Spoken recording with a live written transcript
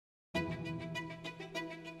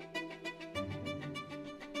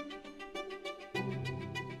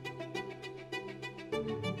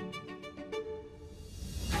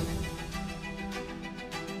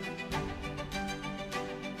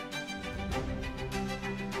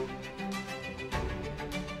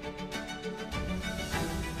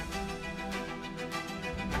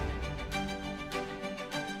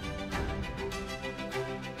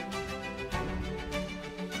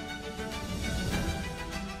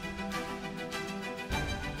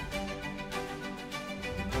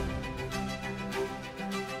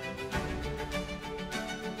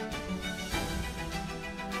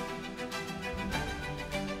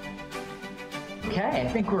Okay, I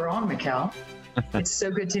think we're on, Mikel. It's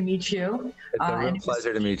so good to meet you. It's a real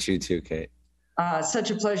pleasure to meet you too, Kate.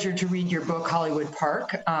 Such a pleasure to read your book, Hollywood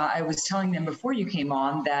Park. I was telling them before you came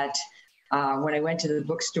on that when I went to the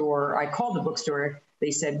bookstore, I called the bookstore,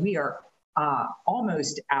 they said, we are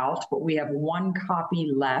almost out, but we have one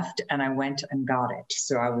copy left, and I went and got it.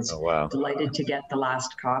 So I was delighted to get the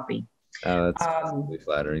last copy. Oh, that's really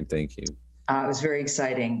flattering. Thank you. It was very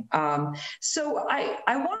exciting. So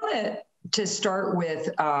I want to start with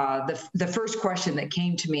the first question that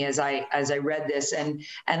came to me as I read this, and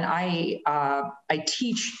I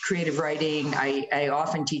teach creative writing. I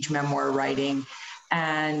often teach memoir writing,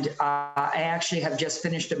 and I actually have just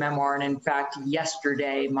finished a memoir. And in fact,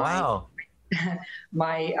 yesterday, my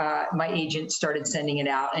agent started sending it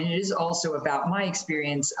out, and it is also about my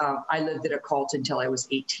experience. I lived at a cult until I was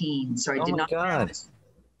 18, so I did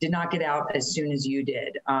not get out as soon as you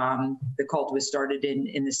did. The cult was started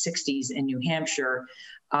in the 60s in New Hampshire.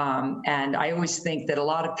 And I always think that a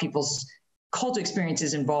lot of people's cult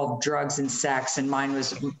experiences involve drugs and sex, and mine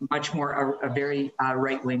was much more a very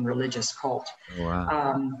right-wing religious cult.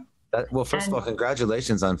 Wow. Well, first of all,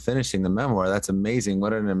 congratulations on finishing the memoir. That's amazing.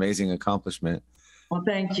 What an amazing accomplishment. Well,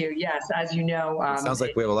 thank you. Yes, as you know. It sounds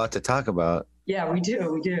like we have a lot to talk about. Yeah, we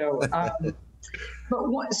do.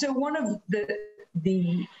 So one of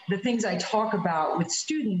the things I talk about with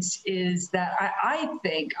students is that I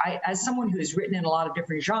think, as someone who has written in a lot of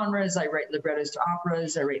different genres, I write librettos to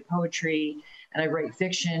operas, I write poetry, and I write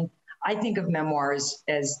fiction. I think of memoirs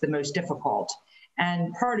as the most difficult.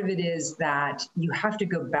 And part of it is that you have to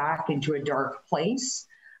go back into a dark place,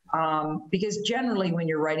 because generally when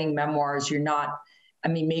you're writing memoirs, you're not, I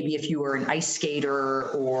mean, maybe if you were an ice skater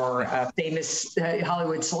or a famous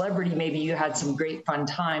Hollywood celebrity, maybe you had some great fun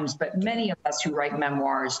times, but many of us who write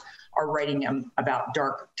memoirs are writing them about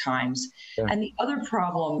dark times. Yeah. And the other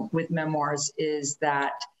problem with memoirs is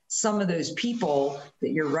that some of those people that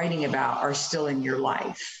you're writing about are still in your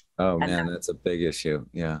life. Oh man, that's a big issue.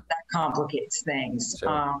 Yeah. That complicates things.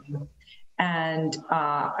 Sure.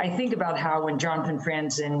 I think about how when Jonathan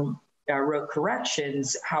Franzen wrote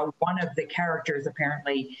Corrections, how one of the characters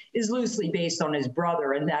apparently is loosely based on his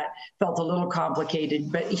brother, and that felt a little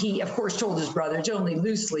complicated, but he of course told his brother it's only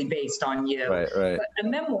loosely based on you. Right. But a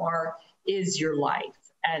memoir is your life,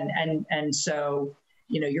 and so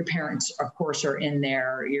your parents of course are in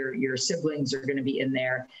there, your siblings are going to be in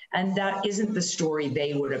there, and that isn't the story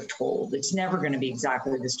they would have told. It's never going to be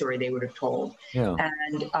exactly the story they would have told. Yeah.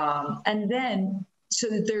 And then so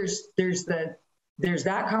that there's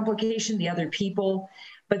that complication, the other people.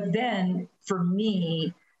 But then for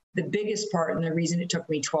me, the biggest part, and the reason it took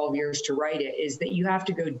me 12 years to write it, is that you have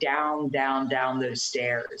to go down those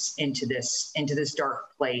stairs into this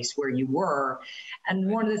dark place where you were.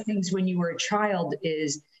 And one of the things when you were a child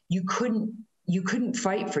is you couldn't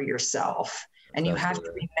fight for yourself. And you have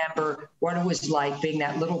to remember what it was like being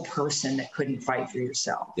that little person that couldn't fight for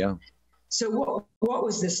yourself. Yeah. So what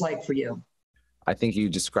was this like for you? I think you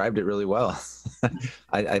described it really well.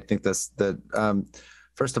 I think that's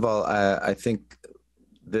first of all, I think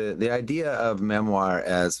the idea of memoir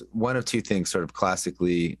as one of two things, sort of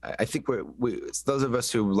classically, I think it's those of us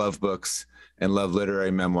who love books and love literary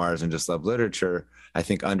memoirs and just love literature, I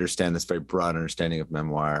think understand this very broad understanding of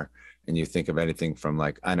memoir. And you think of anything from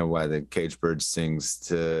like, I Know Why the Caged Bird Sings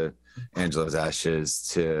to Angela's Ashes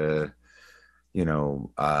to,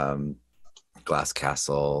 Glass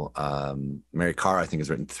Castle. Mary Carr, I think,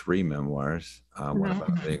 has written 3 memoirs. One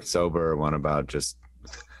about being sober, one about just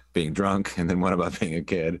being drunk, and then one about being a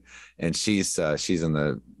kid. And she's in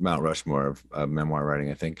the Mount Rushmore of memoir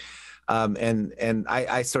writing, I think. And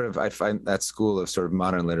I find that school of sort of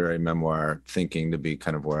modern literary memoir thinking to be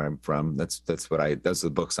kind of where I'm from. Those are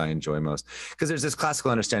the books I enjoy most, because there's this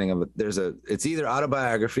classical understanding of it. It's either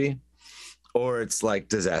autobiography or it's like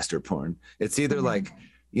disaster porn. It's either like,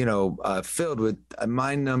 filled with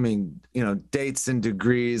mind-numbing, dates and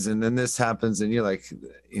degrees, and then this happens, and you're like,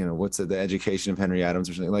 what's it, The Education of Henry Adams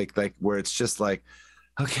or something like where it's just like,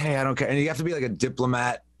 okay, I don't care, and you have to be like a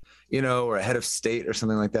diplomat, or a head of state or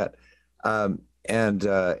something like that.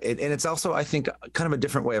 it's also, I think, kind of a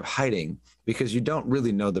different way of hiding, because you don't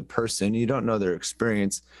really know the person, you don't know their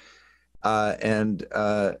experience,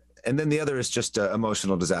 and then the other is just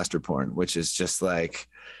emotional disaster porn, which is just like,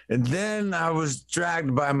 and then I was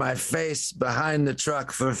dragged by my face behind the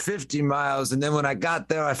truck for 50 miles. And then when I got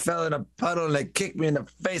there, I fell in a puddle and they kicked me in the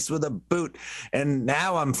face with a boot. And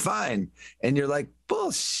now I'm fine. And you're like,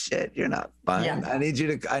 bullshit, you're not fine. Yeah. I need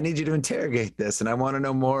you to interrogate this. And I want to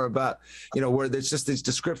know more about, where there's just these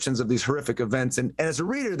descriptions of these horrific events. And as a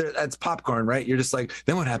reader, that's popcorn, right? You're just like,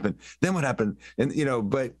 then what happened? Then what happened? And,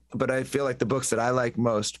 but I feel like the books that I like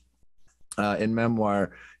most in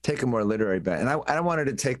memoir take a more literary bent, and I wanted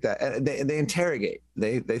to take that. They interrogate,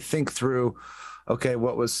 they think through, okay,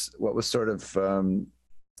 what was sort of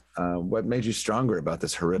what made you stronger about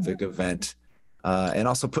this horrific event, and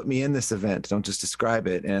also put me in this event, don't just describe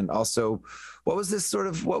it. And also, what was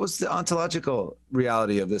the ontological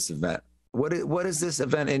reality of this event? What is this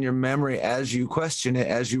event in your memory as you question it,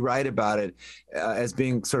 as you write about it, as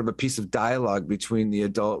being sort of a piece of dialogue between the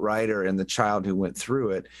adult writer and the child who went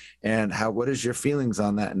through it? And what is your feelings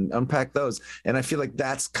on that, and unpack those. And I feel like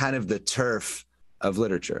that's kind of the turf of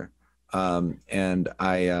literature. And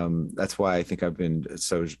that's why I think I've been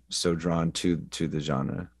so drawn to the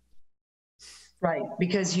genre. Right,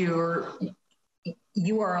 because you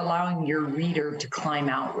are allowing your reader to climb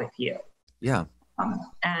out with you. Yeah.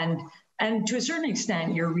 And to a certain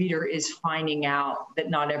extent, your reader is finding out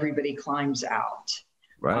that not everybody climbs out.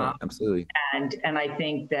 Right, absolutely. And I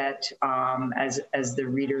think that as the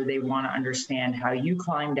reader, they want to understand how you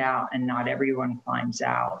climbed out, and not everyone climbs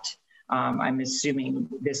out. I'm assuming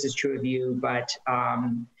this is true of you, but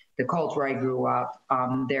the cult where I grew up,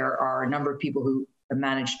 there are a number of people who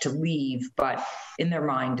managed to leave, but in their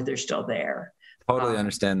mind, they're still there. Totally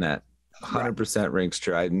understand that. 100% rings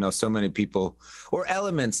true. I know so many people, or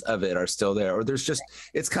elements of it are still there, or there's just,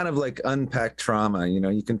 it's kind of like unpacked trauma.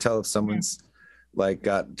 You can tell if someone's like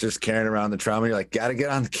got just carrying around the trauma. You're like, gotta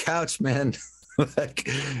get on the couch, man. Like,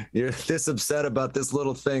 you're this upset about this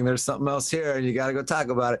little thing. There's something else here, and you got to go talk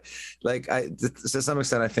about it. Like, to some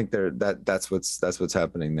extent, I think that's what's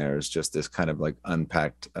happening there, is just this kind of like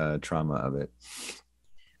unpacked trauma of it.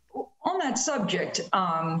 On that subject,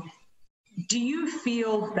 do you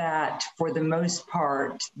feel that, for the most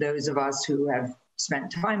part, those of us who have spent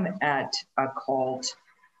time at a cult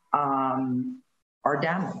are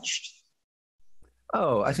damaged?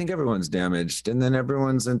 Oh, I think everyone's damaged, and then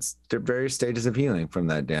everyone's in various stages of healing from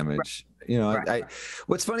that damage. Right.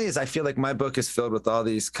 What's funny is I feel like my book is filled with all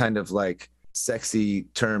these kind of like sexy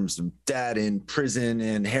terms: dad in prison,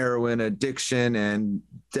 and heroin addiction, and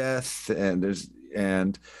death,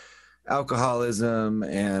 and alcoholism,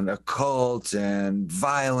 and a cult, and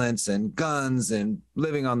violence, and guns, and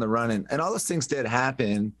living on the run, and all those things did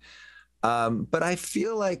happen. But I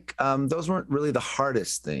feel like those weren't really the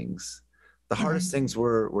hardest things. The hardest things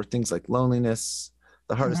were things like loneliness.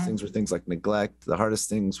 The hardest things were things like neglect. The hardest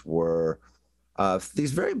things were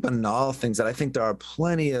these very banal things that I think there are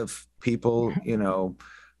plenty of people,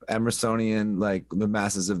 Emersonian, like the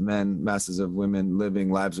masses of men, masses of women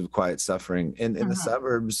living lives of quiet suffering in the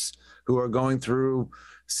suburbs, who are going through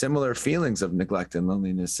similar feelings of neglect and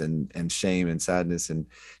loneliness and shame and sadness and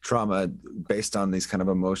trauma, based on these kind of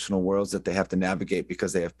emotional worlds that they have to navigate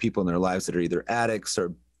because they have people in their lives that are either addicts,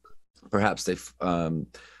 or perhaps they've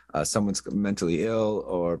someone's mentally ill,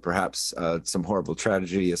 or perhaps some horrible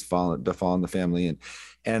tragedy has befallen the family,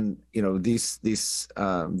 and these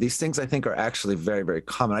things I think are actually very, very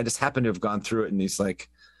common. I just happen to have gone through it in these, like,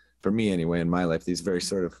 for me anyway, in my life, these very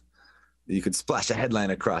sort of, you could splash a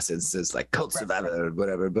headline across it and says like cult survivor or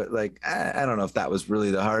whatever, but like I don't know if that was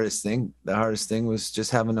really the hardest thing. The hardest thing was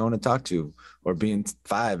just having no one to talk to, or being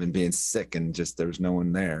 5 and being sick and just there's no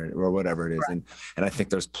one there, or whatever it is. Right. And I think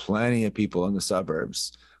there's plenty of people in the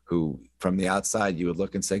suburbs who, from the outside, you would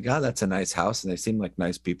look and say, God, that's a nice house, and they seem like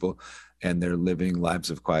nice people, and they're living lives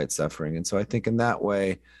of quiet suffering. And so I think in that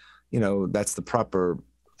way, that's the proper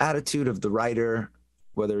attitude of the writer,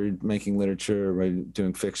 whether you're making literature or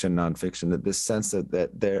doing fiction, nonfiction, that this sense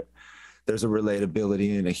that there's a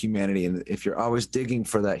relatability and a humanity. And if you're always digging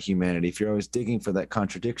for that humanity, if you're always digging for that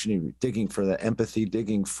contradiction, you're digging for that empathy,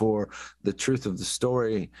 digging for the truth of the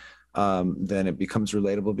story, then it becomes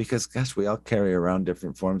relatable, because gosh, we all carry around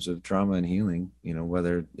different forms of trauma and healing,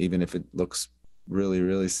 whether, even if it looks really,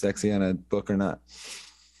 really sexy on a book or not.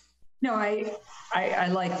 No, I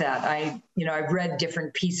like that. I've read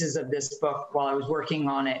different pieces of this book while I was working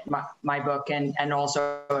on it, my book, and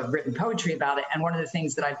also I've written poetry about it. And one of the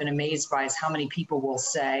things that I've been amazed by is how many people will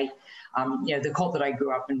say, the cult that I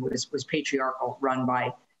grew up in was patriarchal, run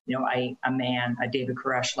by a man, a David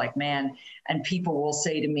Koresh-like man. And people will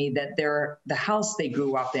say to me that the house they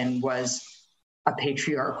grew up in was a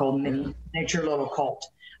patriarchal miniature little cult.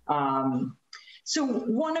 So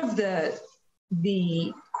one of the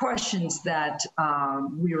questions that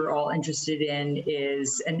we were all interested in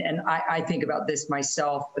is, and I think about this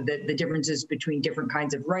myself, the differences between different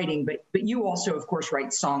kinds of writing, but you also, of course,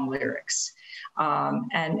 write song lyrics.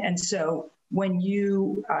 And so when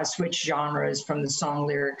you switch genres from the song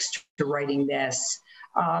lyrics to writing this,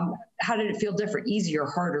 how did it feel different? Easier,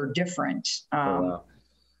 harder, different? Wow.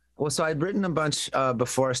 Well, so I'd written a bunch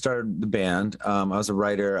before I started the band. I was a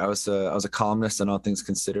writer. I was a columnist on All Things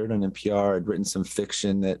Considered on NPR. I'd written some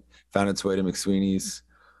fiction that found its way to McSweeney's.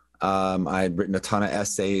 I'd written a ton of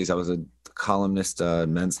essays. I was a columnist,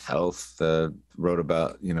 Men's Health. Wrote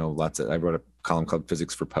about I wrote a column called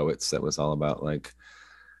Physics for Poets that was all about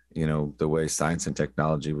the way science and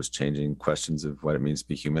technology was changing questions of what it means to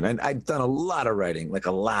be human. And I'd done a lot of writing, like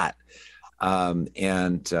a lot.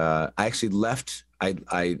 And I actually left.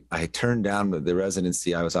 I turned down the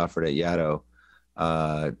residency I was offered at Yaddo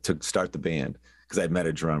to start the band because I'd met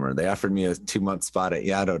a drummer. They offered me a 2-month spot at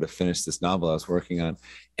Yaddo to finish this novel I was working on.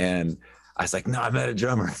 And I was like, no, I met a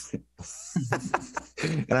drummer.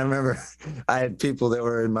 And I remember I had people that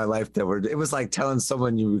were in my life it was like telling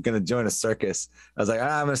someone you were going to join a circus. I was like,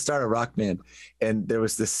 I'm going to start a rock band. And there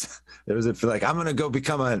was like, I'm going to go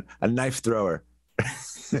become a knife thrower.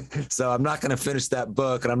 So I'm not going to finish that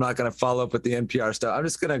book and I'm not going to follow up with the NPR stuff. I'm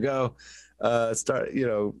just going to go start,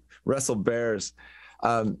 wrestle bears.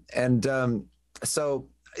 So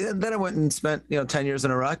then I went and spent, 10 years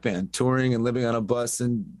in a rock band, touring and living on a bus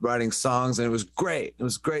and writing songs. And it was great. It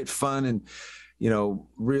was great fun and,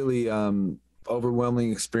 really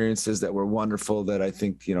overwhelming experiences that were wonderful that I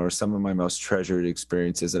think, are some of my most treasured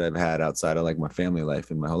experiences that I've had outside of like my family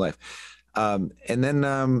life and my whole life. And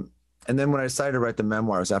then when I decided to write the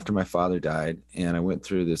memoirs after my father died, and I went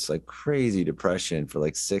through this like crazy depression for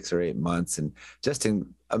like 6 or 8 months and just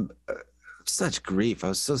in such grief. I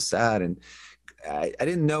was so sad. And I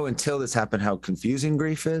didn't know until this happened how confusing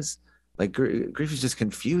grief is. Like grief is just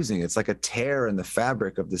confusing. It's like a tear in the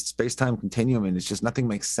fabric of the space-time continuum, and it's just nothing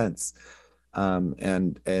makes sense.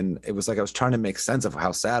 And it was like I was trying to make sense of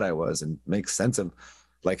how sad I was and make sense of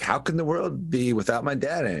like, how can the world be without my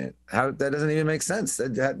dad in it? That doesn't even make sense.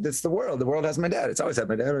 That's the world. The world has my dad. It's always had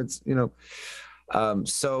my dad. It's,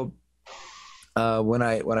 So when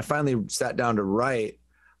I finally sat down to write,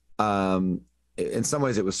 in some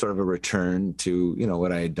ways it was sort of a return to,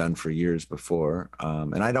 what I had done for years before.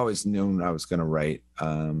 And I'd always known I was going to write.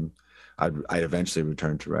 I'd eventually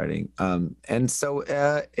return to writing. And so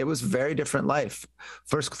it was a very different life.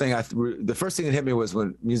 The first thing that hit me was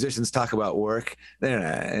when musicians talk about work,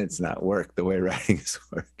 it's not work the way writing is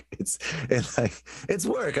work. It's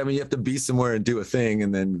work. I mean, you have to be somewhere and do a thing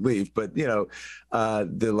and then leave. But,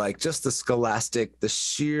 just the scholastic, the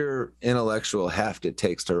sheer intellectual heft it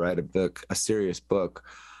takes to write a serious book,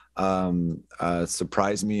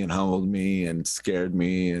 surprised me and humbled me and scared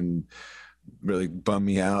me and really bummed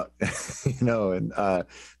me out, and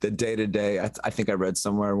the day-to-day, I think I read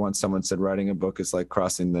somewhere once someone said writing a book is like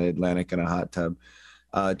crossing the Atlantic in a hot tub.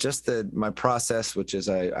 Just my process, which is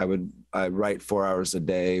I write 4 hours a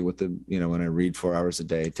day when I read 4 hours a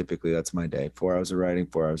day, typically that's my day, 4 hours of writing,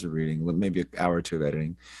 4 hours of reading, maybe an hour or two of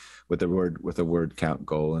editing with a word count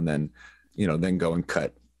goal. And then, then go and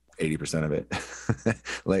cut 80% of it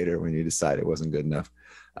later when you decide it wasn't good enough.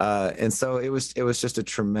 And so it was just a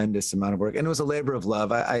tremendous amount of work, and it was a labor of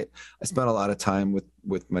love. I spent a lot of time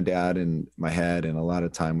with my dad in my head, and a lot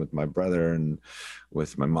of time with my brother and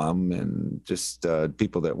with my mom, and just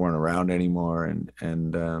people that weren't around anymore.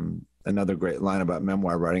 And another great line about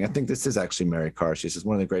memoir writing, I think this is actually Mary Carr. She says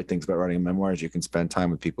one of the great things about writing a memoir is you can spend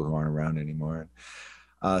time with people who aren't around anymore.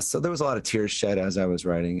 So there was a lot of tears shed as I was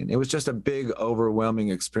writing, and it was just a big, overwhelming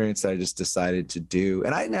experience that I just decided to do.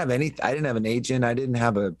 And I didn't have an agent. I didn't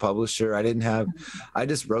have a publisher. I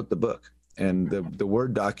just wrote the book, and the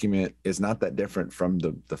Word document is not that different from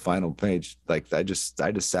the final page. Like I just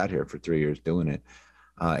sat here for 3 years doing it.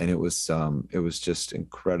 And it was just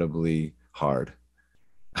incredibly hard.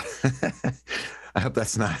 I hope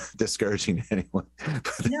that's not discouraging to anyone.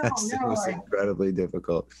 But it was incredibly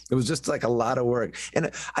difficult. It was just like a lot of work.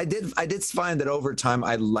 And I did find that over time,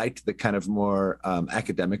 I liked the kind of more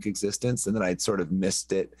academic existence, and that I'd sort of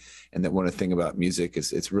missed it. And that one thing about music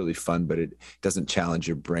is it's really fun, but it doesn't challenge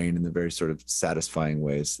your brain in the very sort of satisfying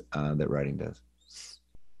ways that writing does.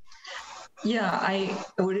 Yeah, I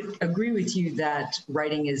would agree with you that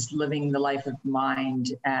writing is living the life of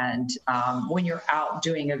mind. And when you're out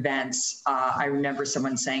doing events, I remember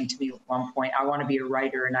someone saying to me at one point, I want to be a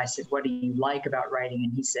writer. And I said, what do you like about writing?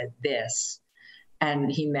 And he said, this.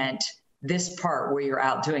 And he meant this part where you're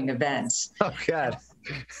out doing events. Oh, God.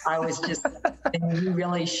 I was just thinking, you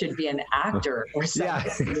really should be an actor or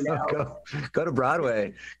something. Yeah, you know? go to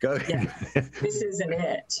Broadway. Go. Yeah, this isn't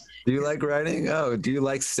it. Do you like writing? Oh, do you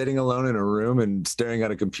like sitting alone in a room and staring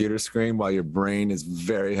at a computer screen while your brain is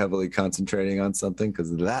very heavily concentrating on something?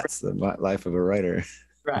 Because that's the life of a writer.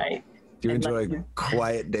 Right. Do you enjoy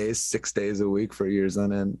quiet days, 6 days a week for years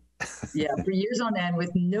on end? Yeah, for years on end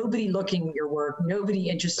with nobody looking at your work, nobody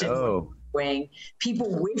interested in what you're doing,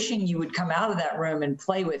 people wishing you would come out of that room and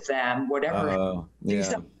play with them, whatever, do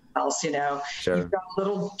something else, you know. Sure. You've got a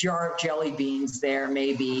little jar of jelly beans there,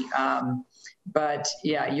 maybe. But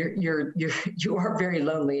yeah, you are very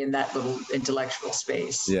lonely in that little intellectual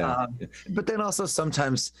space. Yeah. But then also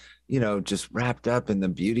sometimes, you know, just wrapped up in the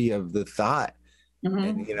beauty of the thought. Mm-hmm.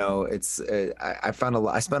 And, you know, it's, I spent a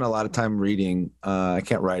lot of time reading. I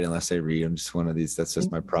can't write unless I read. I'm just one of these, that's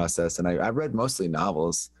just my process. And I read mostly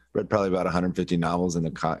novels, read probably about 150 novels in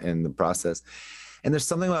the process. And there's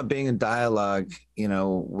something about being in dialogue, you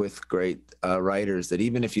know, with great writers that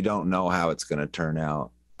even if you don't know how it's going to turn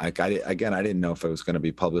out, like I didn't know if it was going to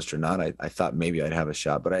be published or not. I thought maybe I'd have a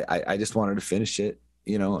shot, but I just wanted to finish it,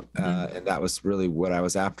 you know, and that was really what I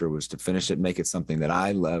was after, was to finish it, make it something that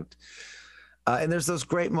I loved. And there's those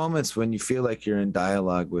great moments when you feel like you're in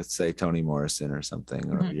dialogue with, say, Toni Morrison or something,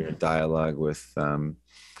 or you're in dialogue with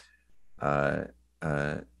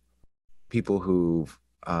people who've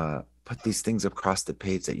put these things across the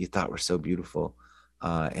page that you thought were so beautiful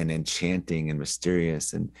and enchanting and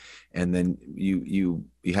mysterious, and then you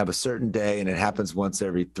have a certain day, and it happens once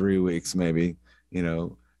every 3 weeks, maybe, you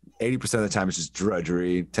know. 80% of the time it's just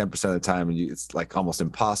drudgery. 10% of the time it's like almost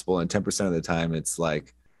impossible, and 10% of the time it's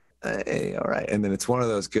like, hey, all right. And then it's one of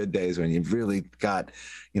those good days when you've really got,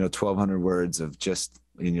 you know, 1,200 words of just,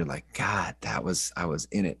 and you're like, God, I was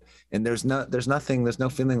in it. And there's no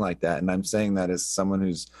feeling like that. And I'm saying that as someone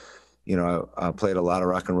who's, you know, played a lot of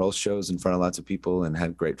rock and roll shows in front of lots of people and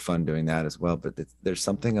had great fun doing that as well. But there's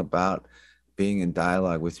something about being in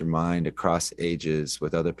dialogue with your mind across ages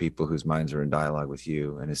with other people whose minds are in dialogue with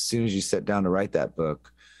you. And as soon as you sit down to write that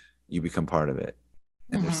book, you become part of it.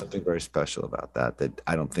 And there's something very special about that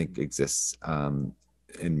I don't think exists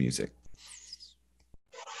in music.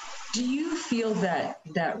 Do you feel that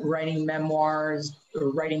writing memoirs, or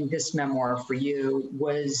writing this memoir for you,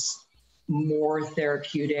 was more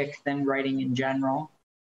therapeutic than writing in general?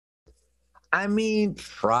 I mean,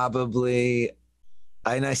 probably.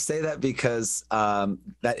 And I say that because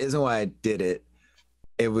that isn't why I did it.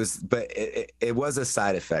 It was a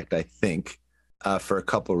side effect, I think. For a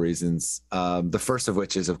couple reasons. The first of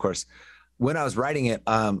which is, of course, when I was writing it,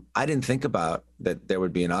 I didn't think about that there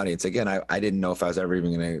would be an audience. Again, I didn't know if I was ever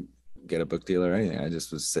even going to get a book deal or anything. I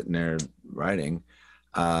just was sitting there writing.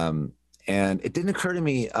 And it didn't occur to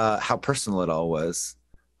me how personal it all was.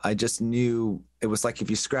 I just knew it was like if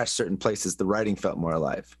you scratch certain places, the writing felt more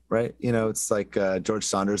alive, right? You know, it's like George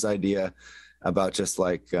Saunders' idea about just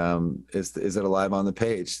like, is it alive on the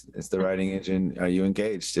page? Is the writing engine, are you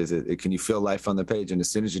engaged? Can you feel life on the page? And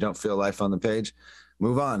as soon as you don't feel life on the page,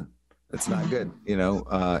 move on. It's not good, you know?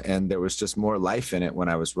 And there was just more life in it when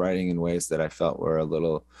I was writing in ways that I felt were a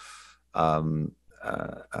little,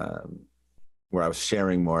 where I was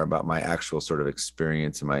sharing more about my actual sort of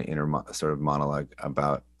experience and my inner sort of monologue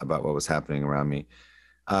about what was happening around me.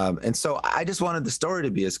 And so I just wanted the story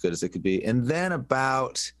to be as good as it could be. And then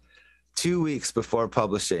about 2 weeks before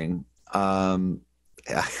publishing, I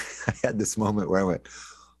had this moment where I went,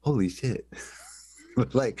 holy shit.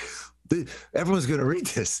 Like, everyone's going to read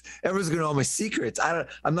this. Everyone's going to know all my secrets. I'm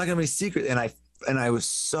not going to be secret. And I was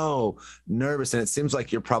so nervous, and it seems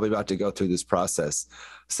like you're probably about to go through this process.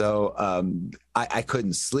 So I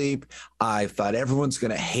couldn't sleep. I thought everyone's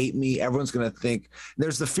going to hate me. Everyone's going to think,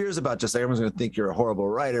 there's the fears about just like everyone's going to think you're a horrible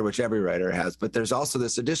writer, which every writer has. But there's also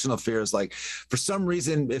this additional fears, like for some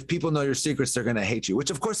reason, if people know your secrets, they're going to hate you,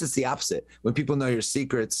 which of course is the opposite. When people know your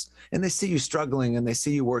secrets and they see you struggling and they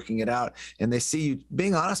see you working it out and they see you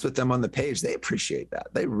being honest with them on the page, they appreciate that.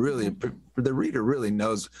 They really, the reader really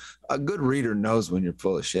knows, a good reader knows when you're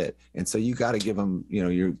full of shit. And so you got to give them, you know,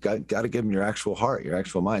 you got to give them your actual heart, your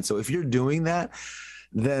actual mind. So if you're doing that,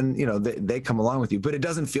 then, you know, they come along with you, but it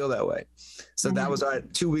doesn't feel that way. So that was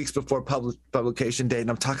 2 weeks before publication date. And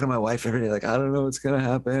I'm talking to my wife every day, like, I don't know what's going to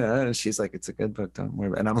happen. And she's like, it's a good book. Don't worry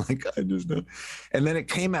about it. And I'm like, I just know. And then it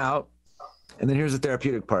came out. And then here's the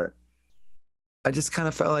therapeutic part. I just kind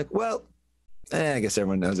of felt like, well, I guess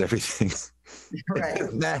everyone knows everything.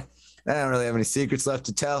 Right. Nah, I don't really have any secrets left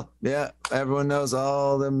to tell. Yeah, everyone knows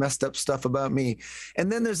all the messed up stuff about me.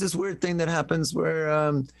 And then there's this weird thing that happens where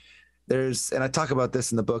and I talk about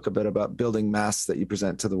this in the book a bit about building masks that you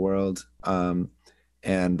present to the world.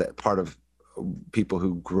 And that part of people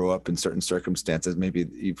who grow up in certain circumstances, maybe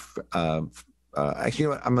you've, actually, you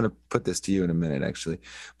know what? I'm going to put this to you in a minute, actually.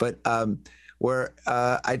 But where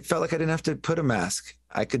I felt like I didn't have to put a mask.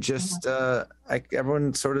 I could just,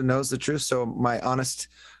 everyone sort of knows the truth. So my honest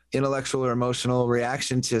intellectual or emotional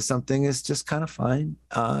reaction to something is just kind of fine.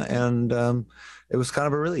 And it was kind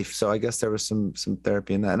of a relief. So I guess there was some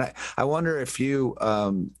therapy in that. And I wonder if you,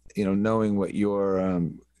 you know, knowing what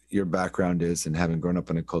your background is and having grown up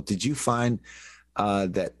in a cult, did you find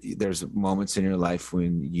that there's moments in your life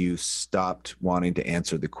when you stopped wanting to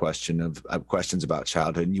answer the question of questions about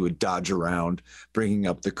childhood, and you would dodge around bringing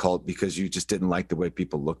up the cult because you just didn't like the way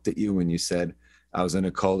people looked at you when you said I was in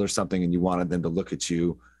a cult or something, and you wanted them to look at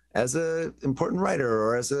you as a important writer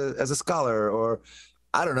or as a scholar, or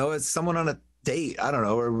I don't know, as someone on a date, I don't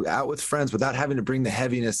know, or out with friends without having to bring the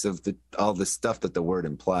heaviness of all the stuff that the word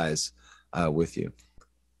implies with you?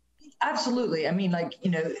 Absolutely. I mean, like,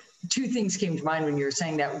 you know, two things came to mind when you were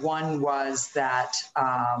saying that. One was that,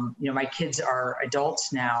 you know, my kids are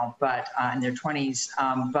adults now, but in their 20s.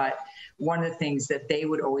 But one of the things that they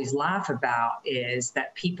would always laugh about is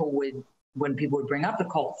that when people would bring up the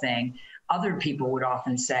cult thing, other people would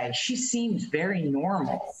often say, she seems very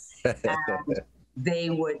normal. And they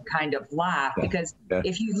would kind of laugh because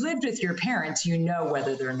if you lived with your parents, you know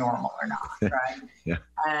whether they're normal or not, right? Yeah.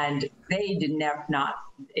 And they did not,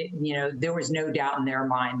 you know, there was no doubt in their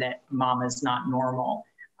mind that mama's not normal.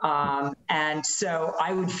 And so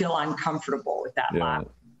I would feel uncomfortable with that laugh.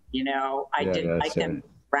 You know, I didn't like them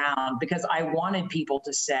around because I wanted people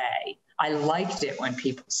to say, I liked it when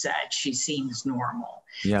people said she seems normal,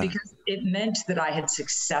 because it meant that I was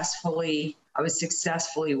successfully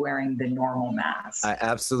wearing the normal mask. I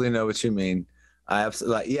absolutely know what you mean. I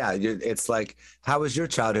absolutely, it's like, how was your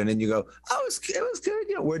childhood? And you go, oh, it was good.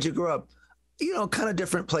 You know, where'd you grow up? You know, kind of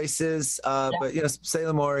different places, but, you know,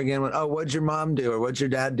 Salem, Oregon. Oh, what'd your mom do? Or what'd your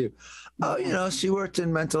dad do? Oh, you know, she worked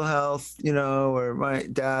in mental health, you know, or my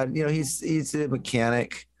dad, you know, he's a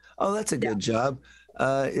mechanic. Oh, that's a good job.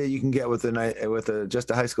 You can get with just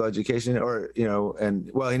a high school education, or, you know, and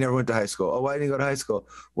well, he never went to high school. Oh, why didn't he go to high school?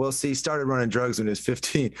 Well, see, he started running drugs when he was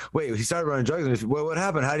 15. Wait, he started running drugs well, what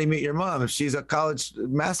happened? How did he meet your mom? If she's a college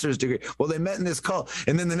master's degree. Well, they met in this cult.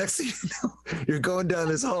 And then the next thing you know, you're going down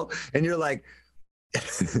this hole and you're like,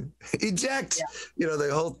 eject. You know,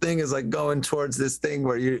 the whole thing is like going towards this thing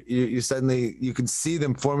where you suddenly, you can see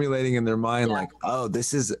them formulating in their mind like, oh,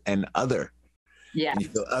 this is an other. Yeah. You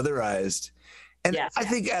feel otherized. And I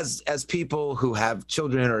think as people who have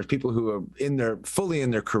children or people who are fully in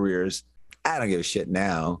their careers, I don't give a shit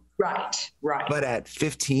now. Right. But at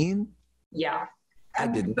 15, I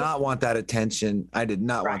did not want that attention. I did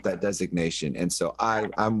not want that designation. And so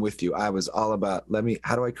I'm with you. I was all about,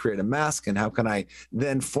 how do I create a mask, and how can I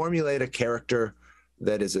then formulate a character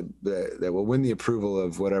that will win the approval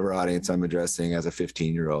of whatever audience I'm addressing as a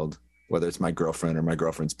 15-year-old. Whether it's my girlfriend or my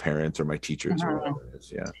girlfriend's parents or my teachers or whatever it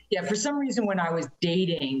is. Yeah. For some reason, when I was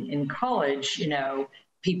dating in college, you know,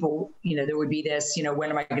 people, you know, there would be this, you know, when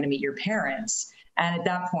am I going to meet your parents? And at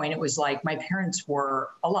that point, it was like, my parents were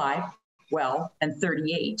alive, well, and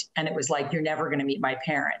 38. And it was like, you're never going to meet my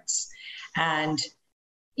parents. And,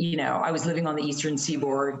 you know, I was living on the Eastern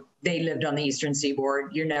Seaboard. They lived on the Eastern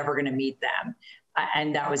Seaboard. You're never going to meet them.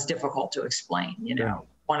 And that was difficult to explain, you know.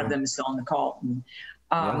 One of them is still in the cult. And,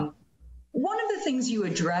 one of the things you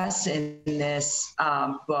address in this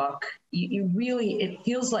book, you really, it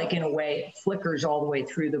feels like in a way it flickers all the way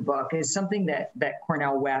through the book, is something that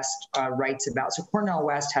Cornel West writes about. So Cornel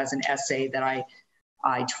West has an essay that I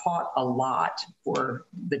taught a lot for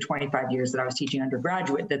the 25 years that I was teaching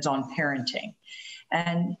undergraduate, that's on parenting.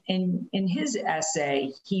 And in his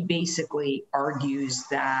essay, he basically argues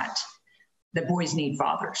that boys need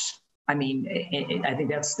fathers. I mean, I think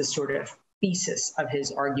that's the sort of thesis of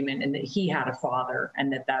his argument, and that he had a father,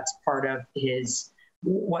 and that's part of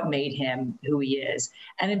what made him who he is.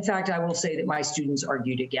 And in fact, I will say that my students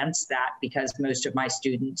argued against that, because most of my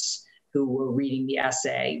students who were reading the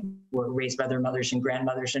essay were raised by their mothers and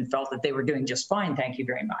grandmothers and felt that they were doing just fine, thank you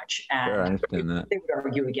very much. And I understand that. They would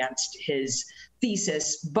argue against his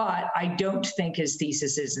thesis, but I don't think his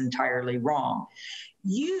thesis is entirely wrong.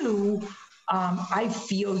 I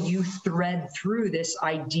feel you thread through this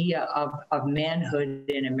idea of manhood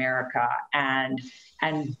in America and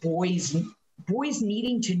boys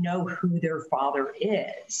needing to know who their father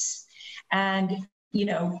is. And you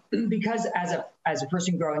know, because as a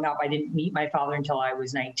person growing up, I didn't meet my father until I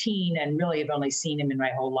was 19, and really have only seen him in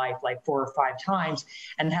my whole life like 4 or 5 times,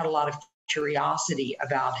 and had a lot of curiosity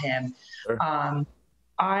about him. Sure.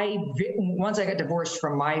 Once I got divorced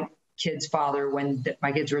from my kid's father when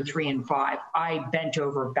my kids were 3 and 5, I bent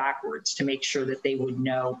over backwards to make sure that they would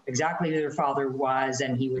know exactly who their father was,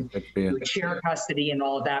 and he would share custody and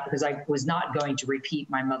all of that, because I was not going to repeat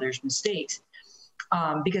my mother's mistakes.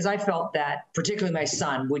 Because I felt that particularly my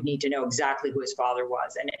son would need to know exactly who his father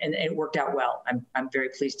was. And it worked out well. I'm very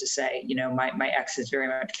pleased to say, you know, my ex is very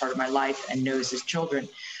much part of my life and knows his children.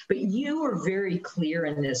 But you were very clear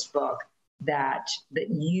in this book that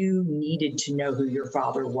you needed to know who your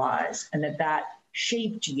father was, and that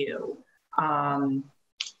shaped you.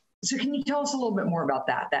 So can you tell us a little bit more about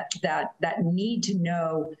that need to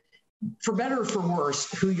know, for better or for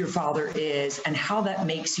worse, who your father is and how that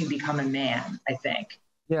makes you become a man, I think?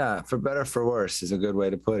 Yeah, for better or for worse is a good way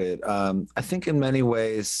to put it. I think in many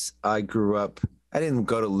ways I grew up, I didn't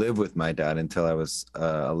go to live with my dad until I was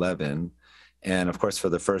 11. And of course, for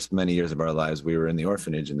the first many years of our lives, we were in the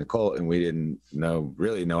orphanage in the cult, and we didn't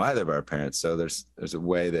really know either of our parents. So there's a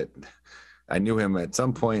way that I knew him at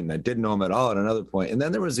some point, and I didn't know him at all at another point. And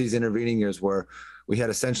then there was these intervening years where we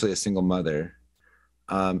had essentially a single mother.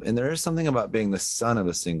 And there is something about being the son of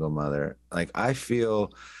a single mother. Like, I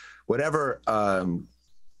feel whatever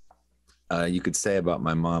you could say about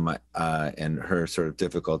my mom and her sort of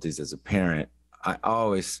difficulties as a parent, I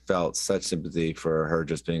always felt such sympathy for her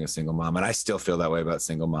just being a single mom. And I still feel that way about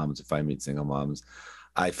single moms. If I meet single moms,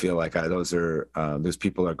 I feel like those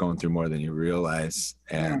people are going through more than you realize.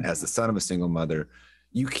 And as the son of a single mother,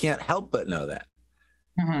 you can't help but know that.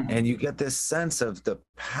 Mm-hmm. And you get this sense of the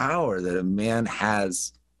power that a man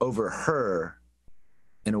has over her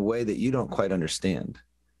in a way that you don't quite understand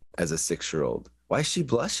as a 6-year-old. Why is she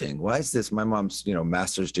blushing? Why is this? My mom's,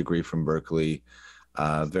 master's degree from Berkeley,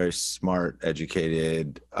 very smart,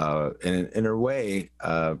 educated, in her way,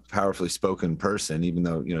 powerfully spoken person, even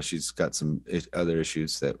though, she's got some other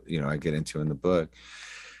issues that, I get into in the book.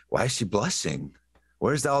 Why is she blushing?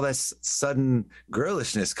 Where's all this sudden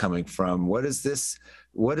girlishness coming from? What is this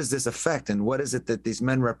effect? And what is it that these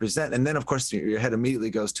men represent? And then, of course, your head immediately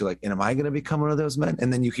goes to like, and am I going to become one of those men?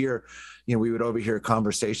 And then you hear, we would overhear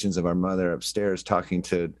conversations of our mother upstairs talking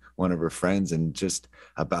to one of her friends, and just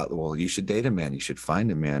about, well, you should date a man. You should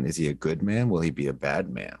find a man. Is he a good man? Will he be a bad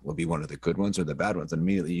man? Will he be one of the good ones or the bad ones? And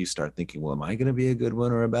immediately you start thinking, well, am I going to be a good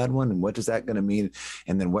one or a bad one? And what is that going to mean?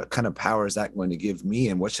 And then what kind of power is that going to give me?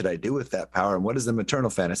 And what should I do with that power? And what is the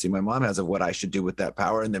maternal fantasy my mom has of what I should do with that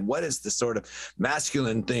power? And then what is the sort of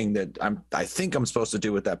masculine thing that I think I'm supposed to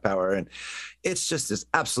do with that power? And it's just this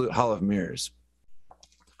absolute hall of mirrors.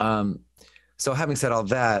 So having said all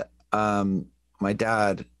that, my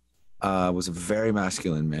dad was a very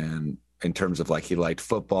masculine man in terms of, like, he liked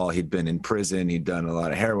football. He'd been in prison. He'd done a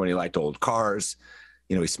lot of heroin. He liked old cars.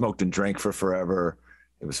 He smoked and drank for forever.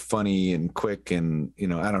 It was funny and quick. And,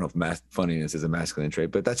 I don't know if funniness is a masculine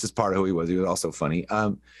trait, but that's just part of who he was. He was also funny.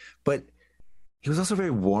 But he was also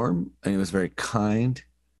very warm, and he was very kind.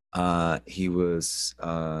 He was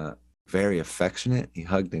very affectionate. He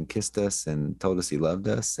hugged and kissed us and told us he loved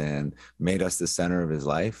us and made us the center of his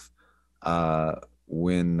life.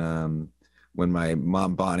 When my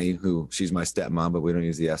mom, Bonnie, she's my stepmom, but we don't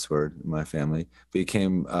use the S word in my family,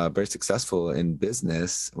 became very successful in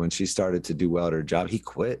business, when she started to do well at her job, he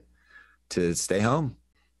quit to stay home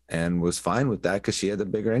and was fine with that because she had the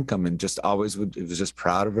bigger income, and just always was just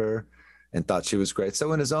proud of her and thought she was great.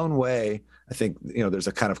 So in his own way, I think, there's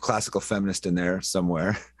a kind of classical feminist in there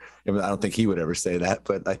somewhere. I don't think he would ever say that,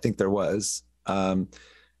 but I think there was. And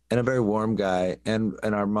a very warm guy. And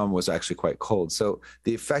our mom was actually quite cold. So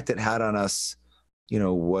the effect it had on us,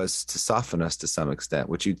 was to soften us to some extent,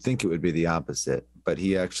 which you'd think it would be the opposite. But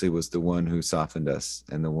he actually was the one who softened us,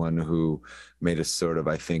 and the one who made us sort of,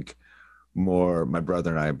 I think, more. My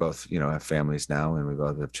brother and I both, have families now, and we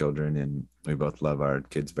both have children, and we both love our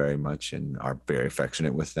kids very much and are very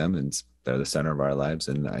affectionate with them, and they're the center of our lives.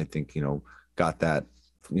 And I think, got that,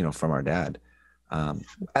 from our dad.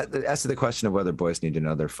 As to the question of whether boys need to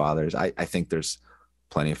know their fathers, I think there's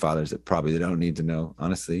plenty of fathers that probably don't need to know,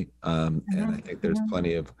 honestly. And I think there's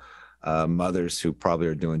plenty of mothers who probably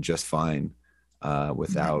are doing just fine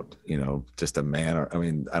without, just a man.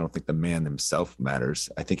 I don't think the man himself matters.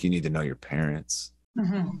 I think you need to know your parents.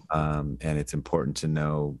 And it's important to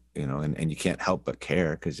know, and you can't help but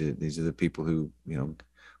care, because these are the people who,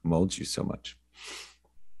 mold you so much.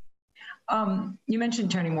 You mentioned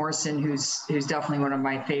Toni Morrison, who's definitely one of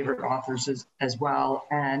my favorite authors as well.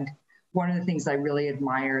 And one of the things I really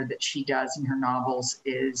admire that she does in her novels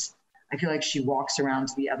is I feel like she walks around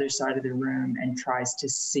to the other side of the room and tries to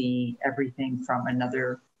see everything from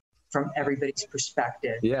everybody's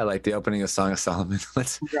perspective. Yeah, like the opening of Song of Solomon.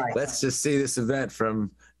 Right. Let's just see this event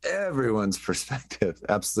from everyone's perspective.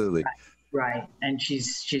 Absolutely. Right. And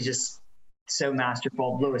she's just so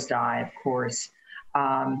masterful. Bluest Eye, of course.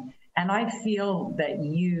 And I feel that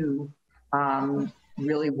you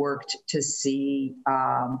really worked to see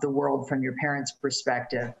the world from your parents'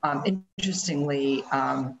 perspective. Interestingly,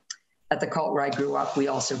 at the cult where I grew up, we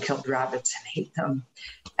also killed rabbits and ate them.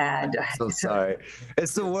 And so sorry.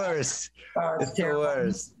 It's the worst. It's the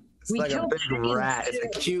worst. It's like a big rat.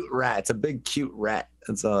 It's a cute rat. It's a big, cute rat.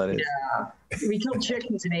 That's all it is. Yeah. We killed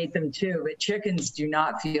chickens and ate them too, but chickens do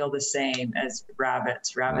not feel the same as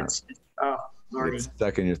rabbits. Rabbits, oh, Lordy. It's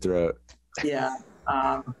stuck in your throat. Yeah.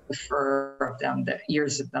 The fur of them, the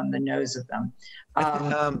ears of them, the nose of them.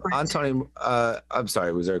 On Toni, I'm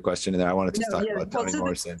sorry, was there a question in there? I wanted to talk about Toni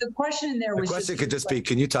Morrison. The question in there was. The question could just be,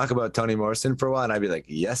 can you talk about Toni Morrison for a while? And I'd be like,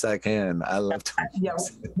 yes, I can. I love Toni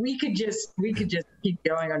Morrison. We could just keep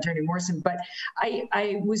going on Toni Morrison. But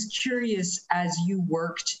I was curious as you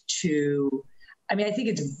worked to, I mean, I think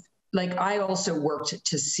it's like I also worked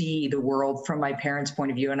to see the world from my parents' point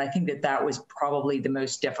of view. And I think that was probably the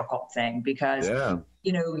most difficult thing because,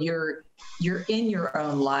 you know, you're in your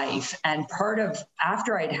own life. And part of,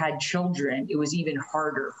 after I'd had children, it was even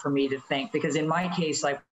harder for me to think, because in my case,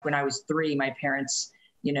 like when I was 3, my parents,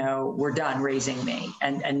 you know, were done raising me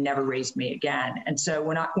and never raised me again. And so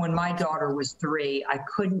when my daughter was 3, I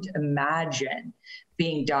couldn't imagine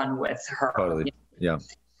being done with her. Totally. Yeah.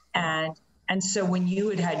 And so when you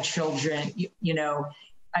had children, you know,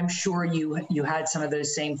 I'm sure you had some of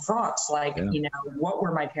those same thoughts, like, you know, what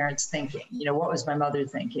were my parents thinking? You know, what was my mother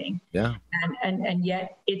thinking? Yeah. And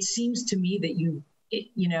yet it seems to me that you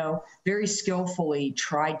know, very skillfully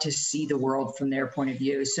tried to see the world from their point of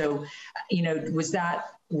view. So, you know, was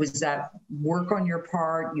that work on your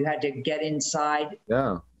part? You had to get inside.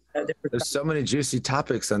 Yeah. There's so many juicy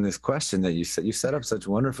topics on this question that you set up such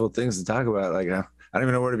wonderful things to talk about. Like, I don't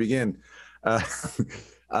even know where to begin.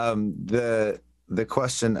 The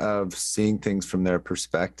question of seeing things from their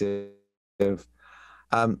perspective.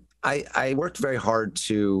 I worked very hard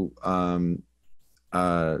to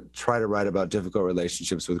try to write about difficult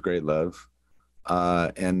relationships with great love.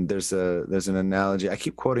 And there's an analogy. I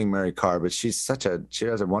keep quoting Mary Karr, but she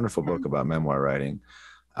has a wonderful book about memoir writing,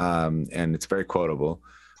 and it's very quotable.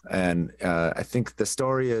 And I think the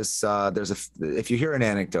story is if you hear an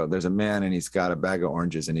anecdote, there's a man and he's got a bag of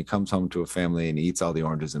oranges and he comes home to a family and he eats all the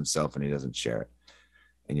oranges himself and he doesn't share it.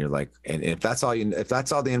 And you're like, and if that's all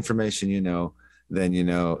the information then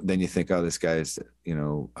you think, oh, this guy's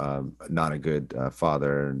not a good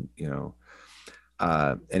father, and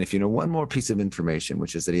and if you know one more piece of information,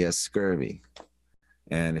 which is that he has scurvy,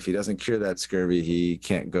 and if he doesn't cure that scurvy, he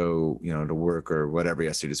can't go to work or whatever he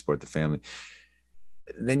has to do to support the family.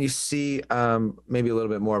 Then you see maybe a little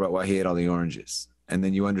bit more about why he ate all the oranges, and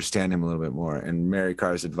then you understand him a little bit more. And Mary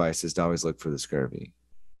Karr's advice is to always look for the scurvy.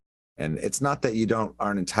 And it's not that you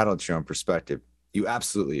aren't entitled to your own perspective. You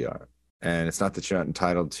absolutely are. And it's not that you're not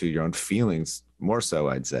entitled to your own feelings, more so,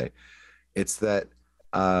 I'd say. It's that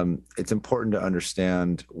it's important to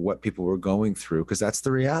understand what people were going through, because that's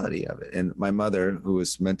the reality of it. And my mother, who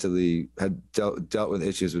was had dealt with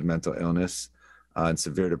issues with mental illness and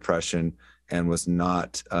severe depression, and was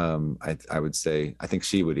not, I would say, I think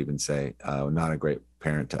she would even say, not a great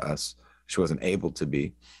parent to us. She wasn't able to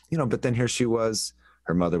be, but then here she was.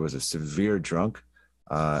 Her mother was a severe drunk,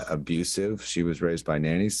 abusive. She was raised by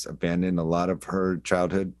nannies, abandoned a lot of her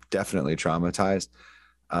childhood, definitely traumatized.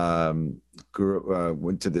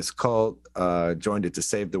 Went to this cult, joined it to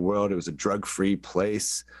save the world. It was a drug-free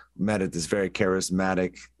place. Met at this very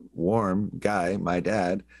charismatic, warm guy, my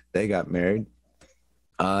dad. They got married.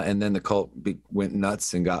 And then the cult went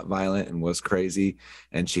nuts and got violent and was crazy.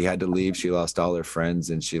 And she had to leave. She lost all her friends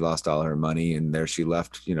and she lost all her money. And there she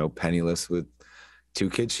left, penniless with 2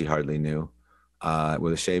 kids she hardly knew,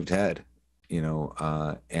 with a shaved head,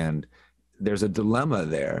 and there's a dilemma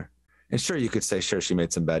there. And sure, you could say, sure, she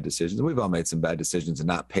made some bad decisions. We've all made some bad decisions and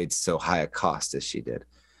not paid so high a cost as she did.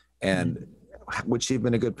 And would she have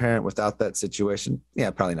been a good parent without that situation?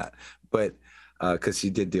 Yeah, probably not. But because she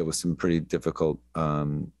did deal with some pretty difficult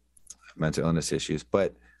mental illness issues.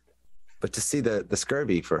 But to see the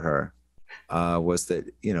scurvy for her was that,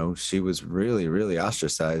 she was really, really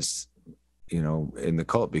ostracized, in the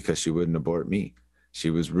cult because she wouldn't abort me. She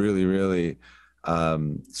was really, really,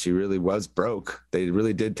 she really was broke. They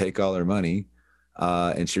really did take all her money.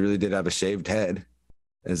 And she really did have a shaved head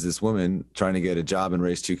as this woman trying to get a job and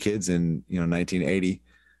raise 2 kids in, 1980.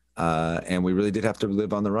 And we really did have to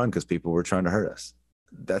live on the run because people were trying to hurt us.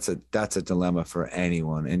 That's a dilemma for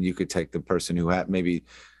anyone. And you could take the person who had maybe,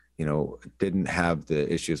 didn't have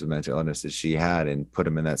the issues of mental illness that she had and put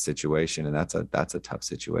them in that situation. And that's a tough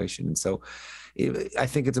situation. And so I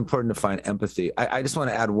think it's important to find empathy. I just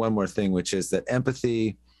want to add one more thing, which is that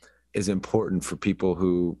empathy is important for people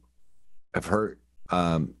who have hurt.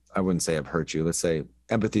 I wouldn't say have hurt you. Let's say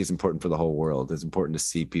empathy is important for the whole world. It's important to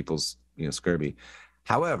see people's, scurvy.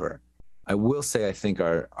 However, I will say, I think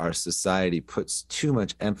our society puts too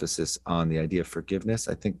much emphasis on the idea of forgiveness.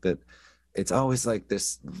 I think that it's always like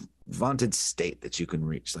this vaunted state that you can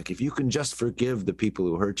reach. Like if you can just forgive the people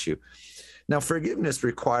who hurt you. Now, forgiveness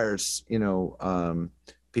requires,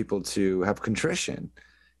 people to have contrition.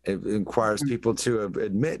 It requires people to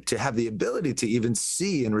admit, to have the ability to even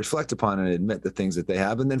see and reflect upon and admit the things that they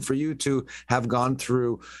have. And then for you to have gone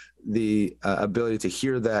through the ability to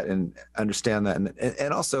hear that and understand that.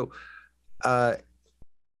 And also,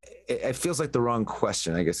 it feels like the wrong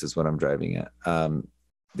question, I guess is what I'm driving at.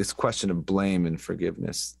 This question of blame and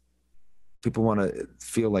forgiveness. People want to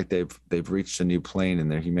feel like they've reached a new plane in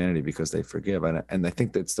their humanity because they forgive. And I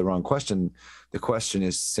think that's the wrong question. The question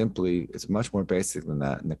is simply, it's much more basic than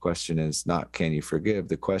that. And the question is not, can you forgive?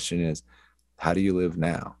 The question is, how do you live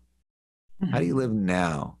now? How do you live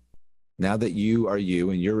now? Now that you are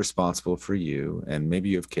you and you're responsible for you, and maybe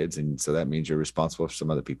you have kids, and so that means you're responsible for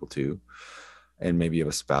some other people too. And maybe you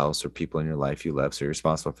have a spouse or people in your life you love, so you're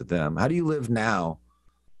responsible for them. How do you live now,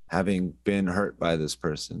 having been hurt by this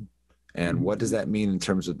person? And what does that mean in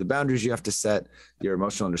terms of the boundaries you have to set, your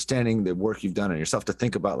emotional understanding, the work you've done on yourself to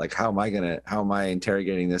think about, like, how am I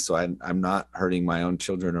interrogating this so I'm not hurting my own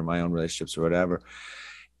children or my own relationships or whatever.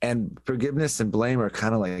 And forgiveness and blame are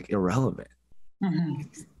kind of like irrelevant. Mm-hmm.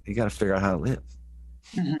 You got to figure out how to live.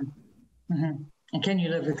 Mm-hmm. Mm-hmm. And can you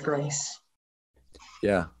live with grace?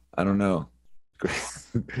 Yeah, I don't know.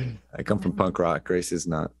 I come from punk rock. Grace is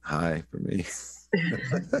not high for me.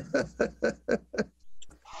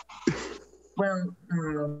 Well,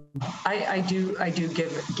 I do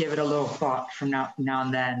give it a little thought from now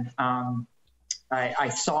and then. I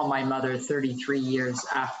saw my mother 33 years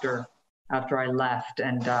after I left,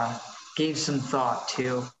 and gave some thought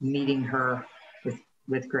to meeting her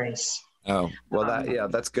with grace. Oh, well,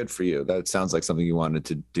 that's good for you. That sounds like something you wanted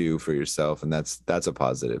to do for yourself, and that's a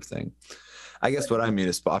positive thing. I guess what I mean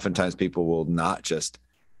is oftentimes people will not just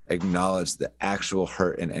acknowledge the actual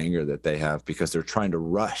hurt and anger that they have because they're trying to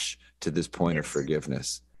rush to this point of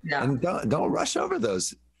forgiveness. Yeah. And don't rush over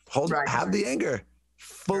those. Have the anger,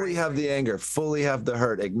 fully have the anger, fully have the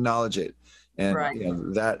hurt, acknowledge it. And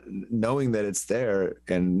that knowing that it's there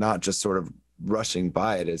and not just sort of rushing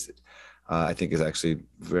by it is, I think is actually a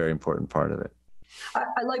very important part of it.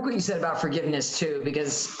 I like what you said about forgiveness too,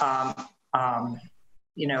 because,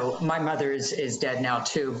 my mother is dead now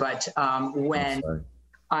too, but when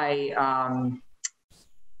I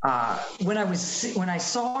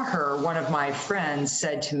saw her, one of my friends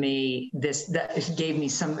said to me that gave me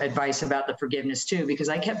some advice about the forgiveness too, because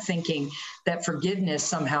I kept thinking that forgiveness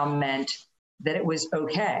somehow meant that it was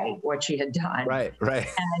okay what she had done. Right.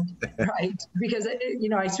 And because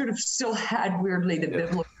I sort of still had weirdly the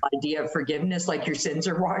biblical idea of forgiveness, like your sins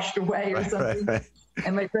are washed away or something. Right.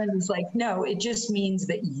 And my friend was like, no, it just means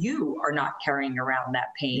that you are not carrying around that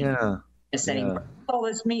pain. Anymore. That's all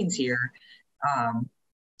this means here.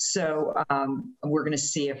 So we're going to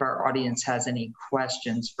see if our audience has any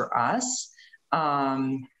questions for us.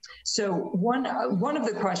 So one of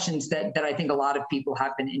the questions that I think a lot of people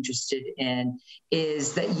have been interested in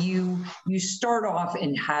is that you start off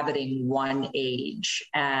inhabiting one age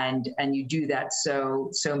and you do that so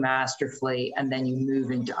masterfully, and then you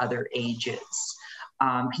move into other ages.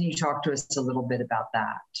 Can you talk to us a little bit about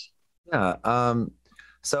that? Yeah.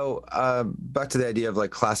 So back to the idea of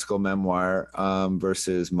like classical memoir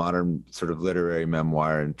versus modern sort of literary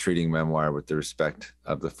memoir, and treating memoir with the respect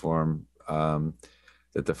of the form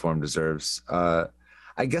that the form deserves. I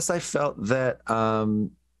guess I felt that I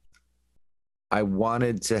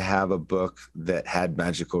wanted to have a book that had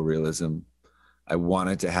magical realism. I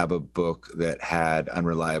wanted to have a book that had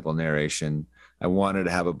unreliable narration. I wanted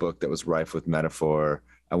to have a book that was rife with metaphor.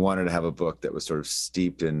 I wanted to have a book that was sort of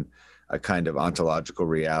steeped in a kind of ontological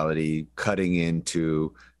reality, cutting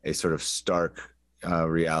into a sort of stark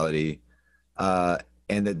reality.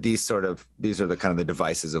 And that these are the kind of the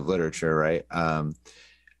devices of literature, right? And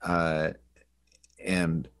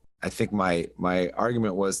I think my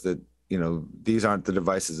argument was that, these aren't the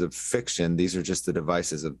devices of fiction. These are just the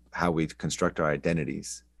devices of how we construct our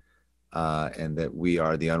identities. and that we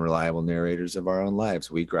are the unreliable narrators of our own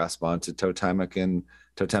lives. We grasp onto totemic and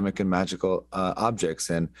magical objects,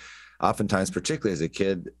 and oftentimes, particularly as a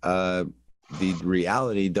kid, the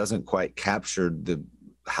reality doesn't quite capture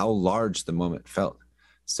how large the moment felt.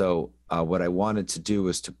 So what I wanted to do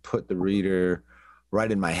was to put the reader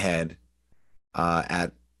right in my head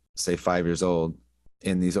at, say, 5 years old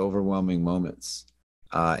in these overwhelming moments.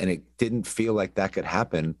 And it didn't feel like that could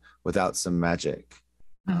happen without some magic.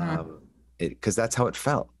 Because that's how it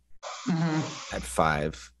felt at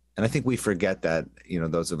 5. And I think we forget that,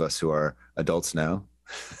 those of us who are adults now,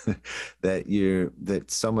 that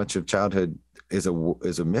so much of childhood is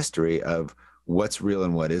a mystery of what's real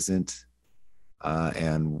and what isn't,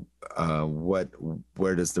 and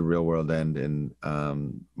where does the real world end and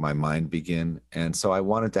my mind begin. And so I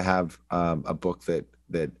wanted to have a book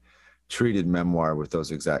that treated memoir with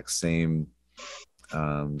those exact same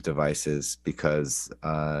devices, because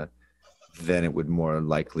then it would more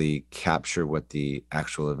likely capture what the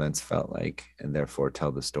actual events felt like, and therefore tell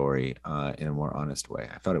the story in a more honest way.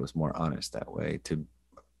 I thought it was more honest that way.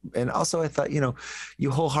 And also I thought, you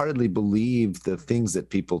wholeheartedly believe the things that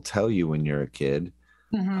people tell you when you're a kid.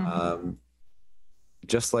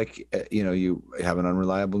 Just like, you have an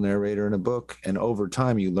unreliable narrator in a book, and over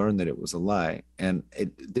time you learn that it was a lie. And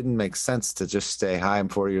it didn't make sense to just say, hi, I'm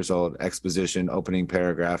 4 years old, exposition, opening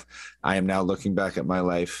paragraph. I am now looking back at my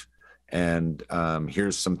life, and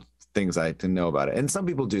here's some things I didn't know about it. And some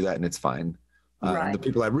people do that, and it's fine. Right. The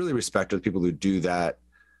people I really respect are the people who do that,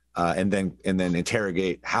 and then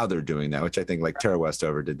interrogate how they're doing that, which I think, like, Tara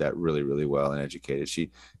Westover did that really, really well and educated.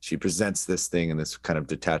 She presents this thing in this kind of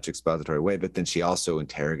detached, expository way, but then she also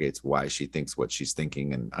interrogates why she thinks what she's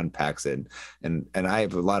thinking and unpacks it. And I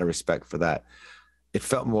have a lot of respect for that. It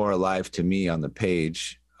felt more alive to me on the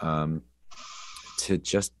page, to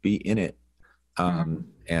just be in it,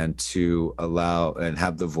 and to allow and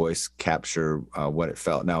have the voice capture what it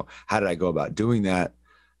felt. Now, how did I go about doing that?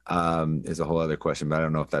 Is a whole other question, but I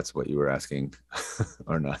don't know if that's what you were asking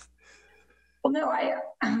or not. Well, no,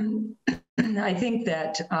 I think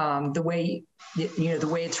that the way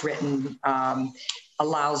it's written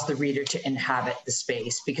allows the reader to inhabit the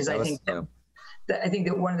space, because I think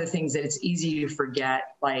that one of the things that it's easy to forget,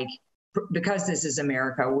 like, because this is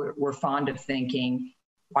America, we're fond of thinking,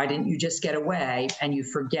 why didn't you just get away? And you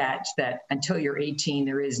forget that until you're 18,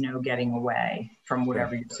 there is no getting away from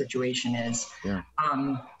whatever your situation is. Yeah.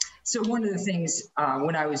 So one of the things,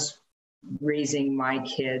 when I was raising my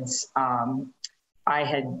kids, I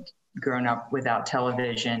had grown up without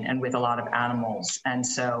television and with a lot of animals. And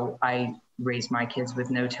so I raised my kids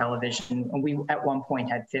with no television. And we, at one point,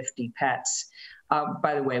 had 50 pets.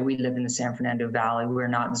 By the way, we live in the San Fernando Valley. We're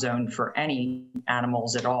not zoned for any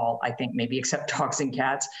animals at all, I think, maybe except dogs and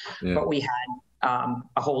cats. Yeah. But we had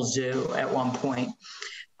a whole zoo at one point.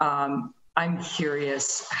 I'm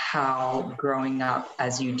curious how growing up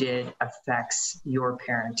as you did affects your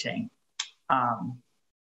parenting.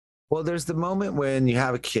 Well, there's the moment when you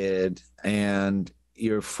have a kid and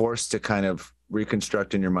you're forced to kind of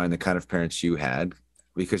reconstruct in your mind the kind of parents you had,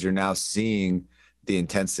 because you're now seeing the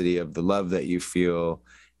intensity of the love that you feel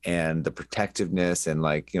and the protectiveness. And,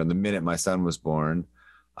 like, the minute my son was born,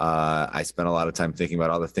 I spent a lot of time thinking about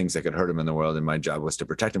all the things that could hurt him in the world, and my job was to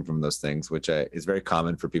protect him from those things, which is very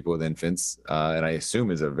common for people with infants, and I assume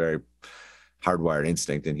is a very hardwired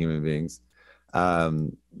instinct in human beings.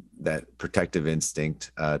 That protective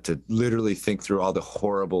instinct, to literally think through all the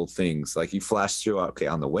horrible things. Like, you flash through, okay,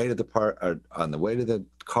 on the way to the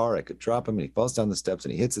car, I could drop him and he falls down the steps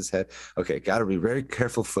and he hits his head. Okay, got to be very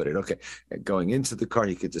careful footed. Okay, going into the car,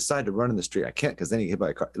 he could decide to run in the street. I can't, because then he get hit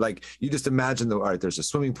by a car. Like, you just imagine all right, there's a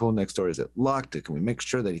swimming pool next door. Is it locked? Can we make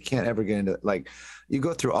sure that he can't ever get into it? Like, you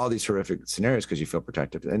go through all these horrific scenarios because you feel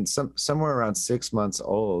protective. And somewhere around 6 months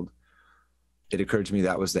old, it occurred to me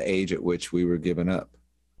that was the age at which we were given up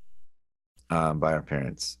by our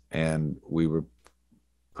parents, and we were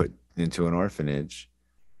put into an orphanage.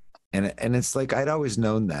 And it's like, I'd always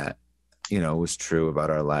known that, was true about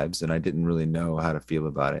our lives, and I didn't really know how to feel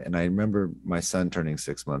about it. And I remember my son turning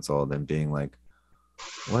 6 months old and being like,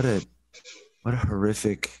 what a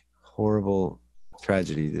horrific, horrible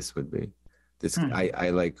tragedy this would be. I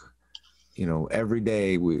like, every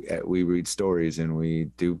day we read stories, and we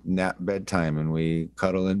do nap bedtime, and we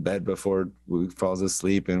cuddle in bed before we falls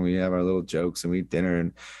asleep, and we have our little jokes, and we eat dinner.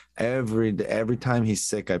 And every time he's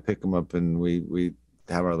sick, I pick him up, and we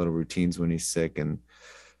have our little routines when he's sick. And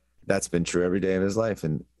that's been true every day of his life.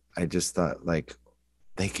 And I just thought, like,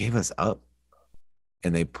 they gave us up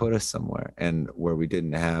and they put us somewhere, and where we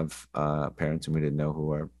didn't have parents, and we didn't know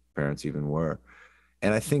who our parents even were.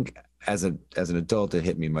 I think as an adult, it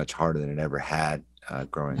hit me much harder than it ever had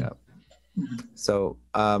growing up. So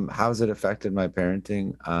how's it affected my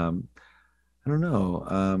parenting? I don't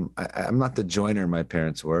know. I'm not the joiner my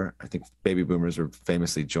parents were. I think baby boomers were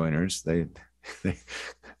famously joiners. They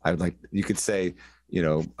I would like, you could say,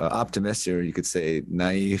 optimistic, or you could say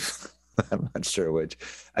naive. I'm not sure which.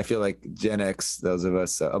 I feel like Gen X, those of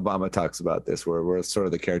us, Obama talks about this, where we're sort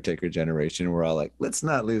of the caretaker generation. We're all like, let's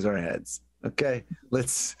not lose our heads. Okay.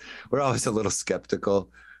 We're always a little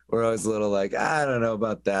skeptical. We're always a little like, I don't know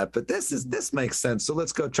about that, but this makes sense. So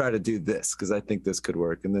let's go try to do this, because I think this could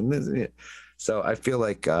work. And then this, yeah. So I feel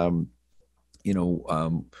like,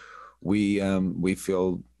 we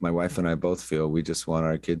feel, my wife and I both feel, we just want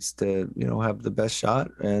our kids to, have the best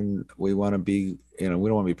shot, and we want to be, we don't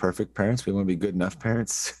want to be perfect parents. We want to be good enough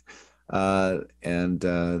parents. As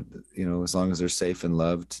long as they're safe and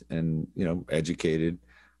loved and, educated,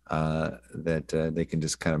 that they can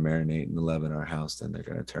just kind of marinate in the love in our house, then they're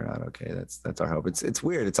going to turn out okay. That's our hope. It's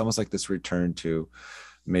weird. It's almost like this return to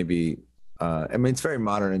maybe, it's very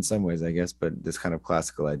modern in some ways, I guess, but this kind of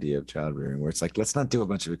classical idea of child rearing, where it's like, let's not do a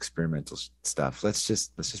bunch of experimental stuff. Let's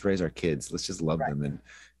just raise our kids. Let's just love them and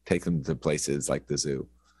take them to places like the zoo.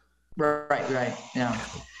 Right. Yeah.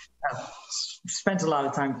 I've spent a lot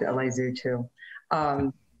of time at the LA Zoo too.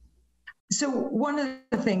 So one of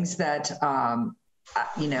the things that, I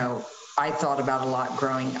thought about a lot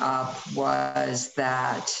growing up was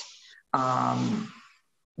that,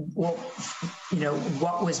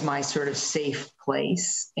 what was my sort of safe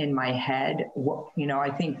place in my head? I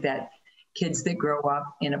think that kids that grow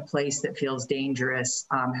up in a place that feels dangerous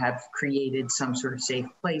have created some sort of safe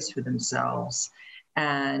place for themselves.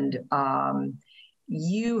 And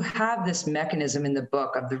you have this mechanism in the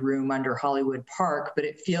book of the room under Hollywood Park, but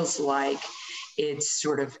it feels like it's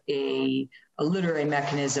sort of a literary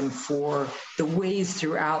mechanism for the ways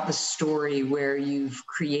throughout the story where you've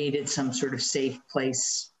created some sort of safe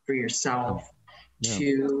place for yourself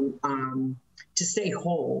to stay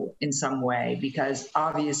whole in some way, because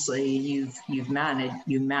obviously you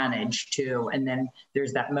managed to, and then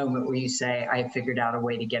there's that moment where you say, I figured out a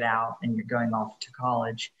way to get out, and you're going off to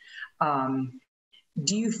college.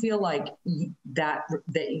 Do you feel like that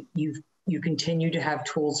you continue to have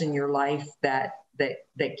tools in your life that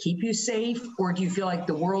keep you safe, or do you feel like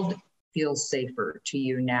the world feels safer to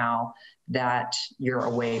you now that you're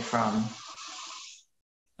away from?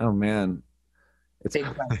 Oh man, it's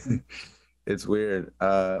weird.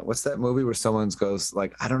 What's that movie where someone goes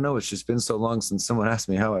like, I don't know, it's just been so long since someone asked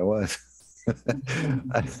me how I was.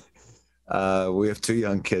 We have 2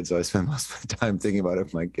 young kids, so I spend most of my time thinking about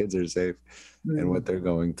if my kids are safe and what they're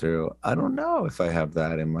going through. I don't know if I have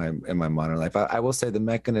that in my modern life. I will say the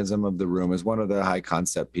mechanism of the room is one of the high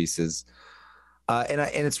concept pieces. And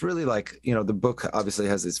it's really like, the book obviously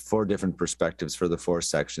has these 4 different perspectives for the 4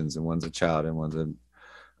 sections, and one's a child, and one's an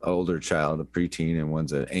older child, a preteen, and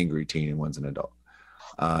one's an angry teen, and one's an adult.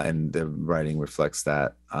 And the writing reflects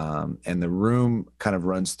that. And the room kind of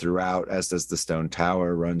runs throughout, as does the stone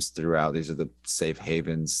tower runs throughout. These are the safe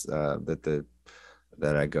havens that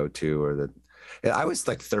I go to, or that I always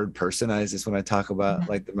like third personize this when I talk about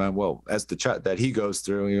like as the child that he goes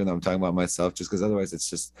through, even though I'm talking about myself, just because otherwise it's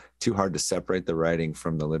just too hard to separate the writing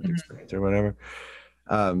from the lived experience or whatever.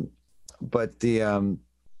 But the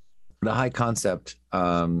high concept,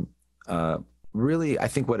 really, I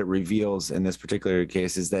think what it reveals in this particular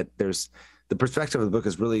case is that the perspective of the book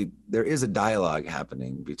is really, there is a dialogue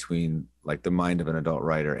happening between like the mind of an adult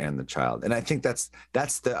writer and the child. And I think that's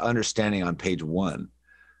the understanding on page 1.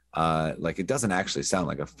 Like it doesn't actually sound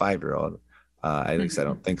like a 5-year-old. At least I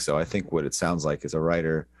don't think so. I think what it sounds like is a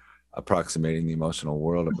writer approximating the emotional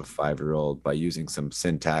world of a 5-year-old by using some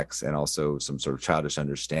syntax and also some sort of childish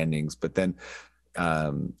understandings. But then,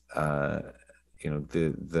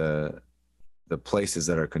 the places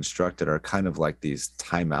that are constructed are kind of like these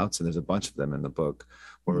timeouts, and there's a bunch of them in the book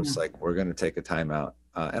where it's like, we're going to take a timeout.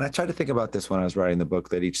 And I tried to think about this when I was writing the book,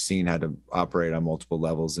 that each scene had to operate on multiple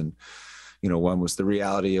levels. And, one was the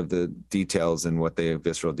reality of the details and what the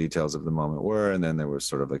visceral details of the moment were. And then there was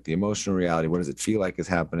sort of like the emotional reality. What does it feel like is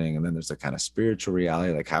happening? And then there's a kind of spiritual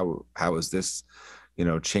reality, like how is this,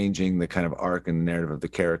 changing the kind of arc and narrative of the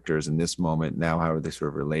characters in this moment? Now, how are they sort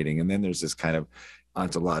of relating? And then there's this kind of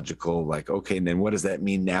ontological, like, okay, and then what does that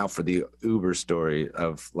mean now for the Uber story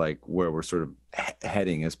of like where we're sort of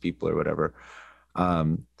heading as people or whatever.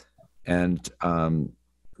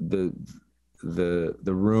 The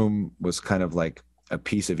room was kind of like a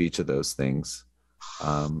piece of each of those things,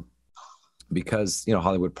 because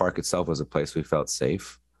Hollywood Park itself was a place we felt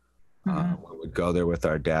safe. We would go there with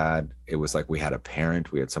our dad. It was like we had a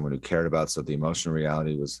parent, we had someone who cared about. So the emotional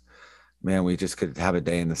reality was, man, we just could have a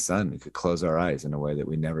day in the sun. We could close our eyes in a way that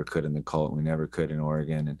we never could in the cult. We never could in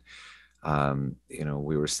Oregon. And,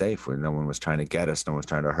 we were safe when no one was trying to get us. No one was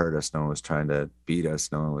trying to hurt us. No one was trying to beat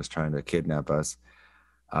us. No one was trying to kidnap us.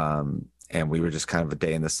 And we were just kind of a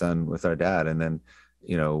day in the sun with our dad. And then,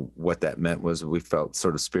 what that meant was we felt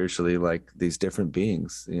sort of spiritually like these different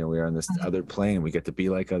beings. We are on this other plane. We get to be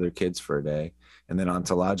like other kids for a day. And then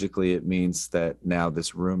ontologically, it means that now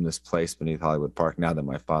this room, this place beneath Hollywood Park, now that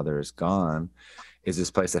my father is gone, is this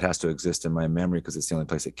place that has to exist in my memory because it's the only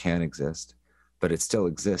place it can exist. But it still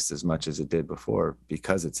exists as much as it did before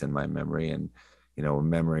because it's in my memory. And,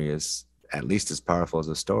 memory is at least as powerful as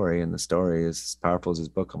a story, and the story is as powerful as this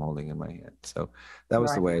book I'm holding in my hand. So that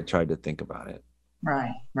was the way I tried to think about it.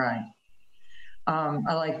 Right.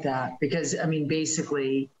 I like that because,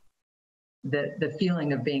 basically the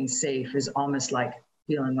feeling of being safe is almost like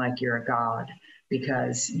feeling like you're a god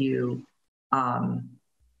because you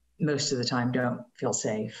most of the time don't feel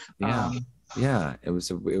safe. Yeah. It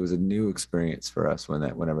was a new experience for us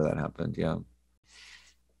whenever that happened. Yeah.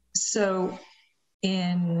 So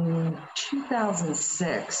in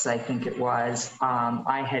 2006, I think it was,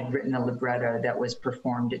 I had written a libretto that was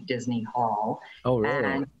performed at Disney Hall. Oh, really?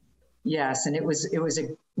 And yes, and it was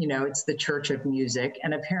it's the Church of Music,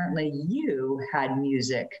 and apparently you had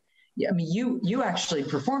music. You actually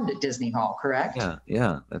performed at Disney Hall, correct?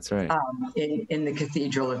 Yeah, that's right. In the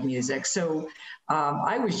Cathedral of Music. So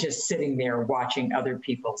I was just sitting there watching other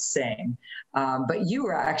people sing, but you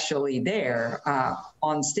were actually there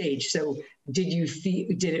on stage. So did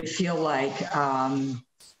it feel like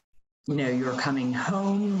you were coming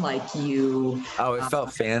home, like you? Oh, it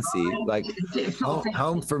felt fancy. Like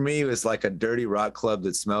home for me was like a dirty rock club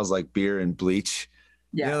that smells like beer and bleach.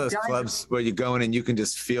 Yeah. Those clubs where you go in and you can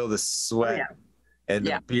just feel the sweat and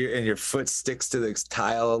the beer, and your foot sticks to the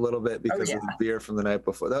tile a little bit because of the beer from the night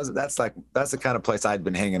before. That's the kind of place I'd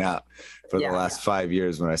been hanging out for the last 5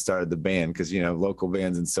 years when I started the band, because local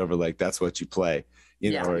bands in Silver Lake, that's what you play.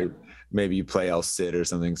 Or maybe you play El Cid or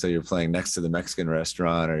something, so you're playing next to the Mexican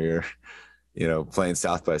restaurant, or you're playing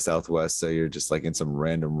South by Southwest, so you're just like in some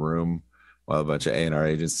random room while a bunch of A&R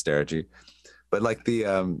agents stare at you. But like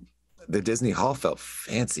the Disney Hall felt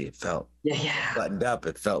fancy. It felt buttoned up.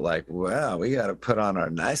 It felt like, wow, we got to put on our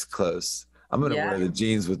nice clothes. I'm going to wear the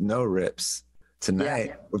jeans with no rips tonight.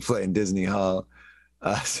 Yeah. We're playing Disney Hall.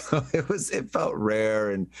 So it felt rare.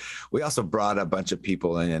 And we also brought a bunch of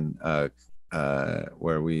people in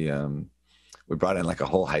where we brought in like a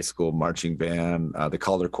whole high school marching band, the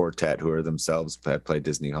Calder Quartet, who are themselves had played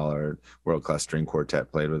Disney Hall, or world-class string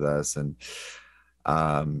quartet played with us. And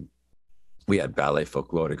we had ballet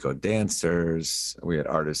folklorico dancers, we had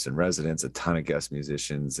artists in residence, a ton of guest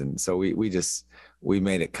musicians. And so we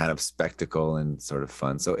made it kind of spectacle and sort of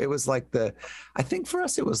fun. So it was like I think for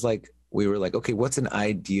us, it was like, we were like, okay, what's an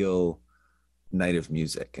ideal night of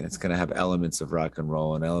music? And it's going to have elements of rock and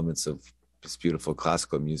roll and elements of this beautiful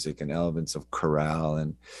classical music and elements of chorale.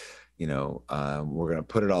 And, we're going to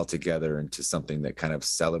put it all together into something that kind of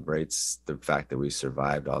celebrates the fact that we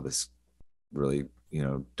survived all this really,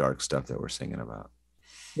 dark stuff that we're singing about.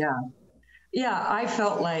 Yeah. I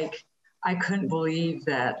felt like I couldn't believe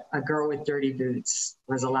that a girl with dirty boots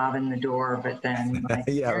was allowed in the door, but then like,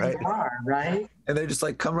 yeah, right. You are, right? And they're just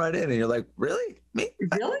like, come right in. And you're like, really? Me?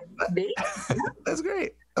 Really? Me? That's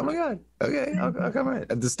great. Oh my God. Okay. I'll come right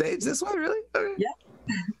at the stage this way. Really? Okay.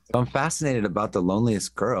 Yeah. So I'm fascinated about The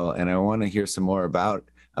Loneliest Girl, and I want to hear some more about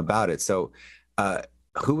it. So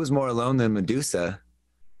who was more alone than Medusa?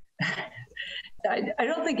 I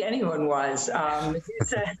don't think anyone was.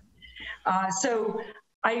 So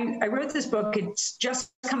I wrote this book. It's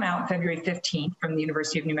just come out February 15th from the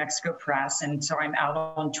University of New Mexico Press. And so I'm out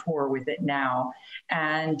on tour with it now.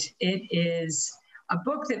 And it is a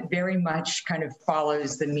book that very much kind of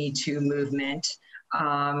follows the Me Too movement.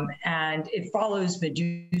 And it follows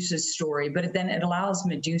Medusa's story, but then it allows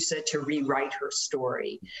Medusa to rewrite her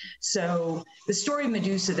story. So the story of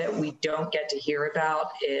Medusa that we don't get to hear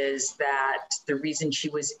about is that the reason she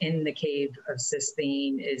was in the cave of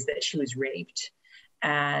Sistine is that she was raped.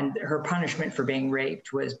 And her punishment for being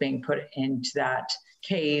raped was being put into that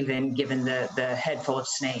cave and given the head full of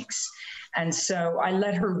snakes. And so I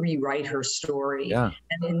let her rewrite her story. Yeah.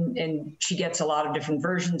 And she gets a lot of different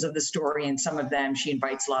versions of the story. And some of them, she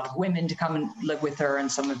invites a lot of women to come and live with her. And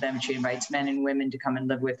some of them, she invites men and women to come and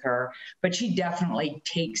live with her. But she definitely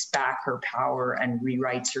takes back her power and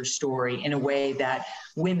rewrites her story in a way that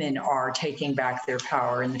women are taking back their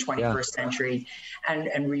power in the 21st century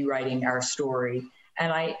and rewriting our story.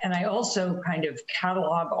 I also kind of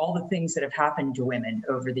catalog all the things that have happened to women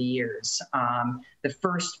over the years. The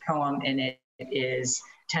first poem in it is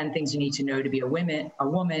 10 Things You Need to Know to Be a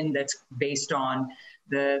Woman, that's based on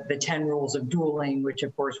the 10 rules of dueling, which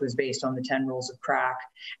of course was based on the 10 rules of crack.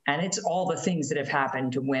 And it's all the things that have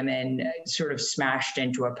happened to women sort of smashed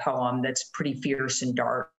into a poem that's pretty fierce and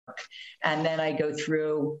dark. And then I go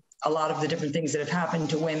through a lot of the different things that have happened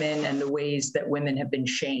to women and the ways that women have been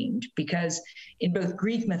shamed. Because in both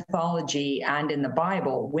Greek mythology and in the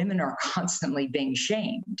Bible, women are constantly being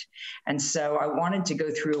shamed. And so I wanted to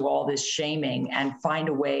go through all this shaming and find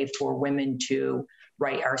a way for women to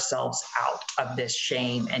write ourselves out of this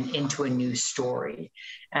shame and into a new story.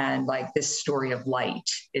 And like this story of light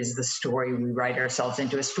is the story we write ourselves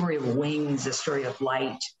into, a story of wings, a story of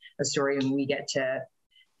light, a story when we get to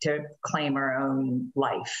claim our own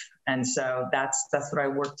life. And so that's what I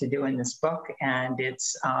worked to do in this book. And it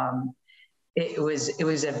was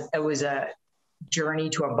a journey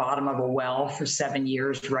to a bottom of a well for 7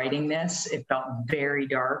 years writing this. It felt very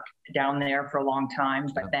dark down there for a long time,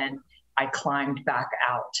 but then I climbed back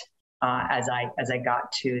out as I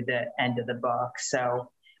got to the end of the book. So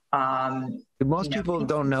most people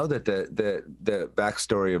don't know that the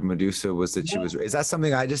backstory of Medusa was that she was. Is that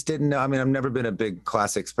something I just didn't know? I mean, I've never been a big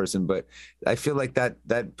classics person, but I feel like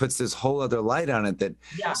that puts this whole other light on it. That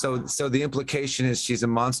so the implication is she's a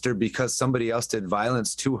monster because somebody else did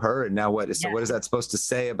violence to her, and now what? So what is that supposed to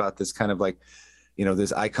say about this kind of like,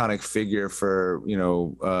 this iconic figure for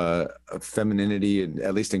femininity, and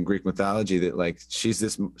at least in Greek mythology, that like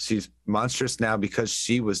she's monstrous now because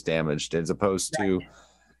she was damaged, as opposed to.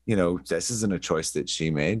 This isn't a choice that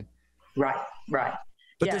she made. Right.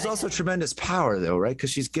 But there's also tremendous power, though, right? Because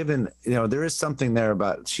she's given, there is something there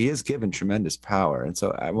about, she is given tremendous power. And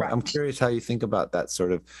so I'm curious how you think about that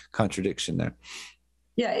sort of contradiction there.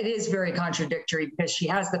 Yeah, it is very contradictory because she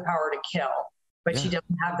has the power to kill, but she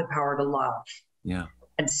doesn't have the power to love. Yeah.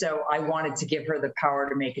 And so I wanted to give her the power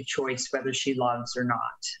to make a choice whether she loves or not.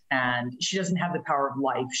 And she doesn't have the power of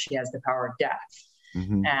life. She has the power of death.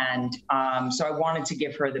 Mm-hmm. And so I wanted to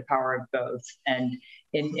give her the power of both. And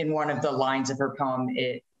in one of the lines of her poem,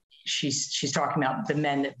 she's talking about the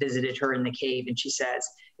men that visited her in the cave, and she says,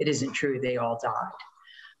 "It isn't true, they all died."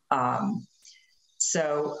 And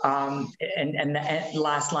the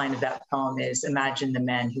last line of that poem is, "Imagine the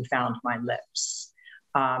men who found my lips."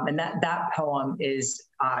 And that poem is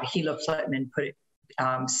Gila Flitman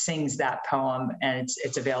sings that poem, and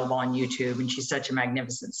it's available on YouTube, and she's such a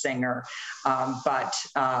magnificent singer. But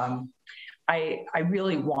I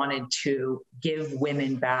really wanted to give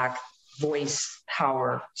women back voice,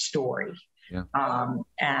 power, story. Yeah. I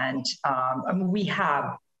mean, we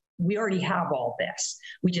already have all this.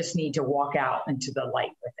 We just need to walk out into the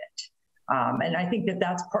light with it. And I think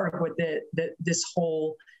that's part of what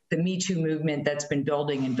the Me Too movement that's been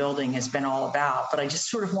building has been all about. But I just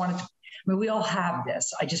sort of wanted to, we all have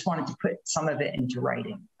this. I just wanted to put some of it into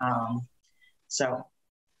writing.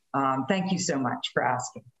 Thank you so much for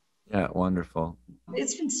asking. Yeah, wonderful.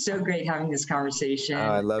 It's been so great having this conversation.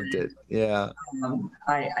 Oh, I loved it. Yeah.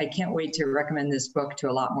 I can't wait to recommend this book to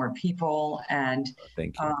a lot more people. And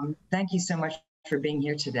thank you. Thank you so much for being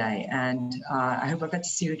here today. And I hope I get to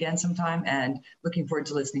see you again sometime, and looking forward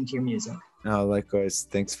to listening to your music. Oh, likewise.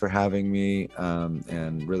 Thanks for having me,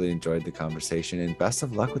 and really enjoyed the conversation, and best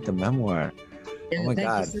of luck with the memoir. Yeah, oh my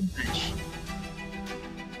God. Thank you so much.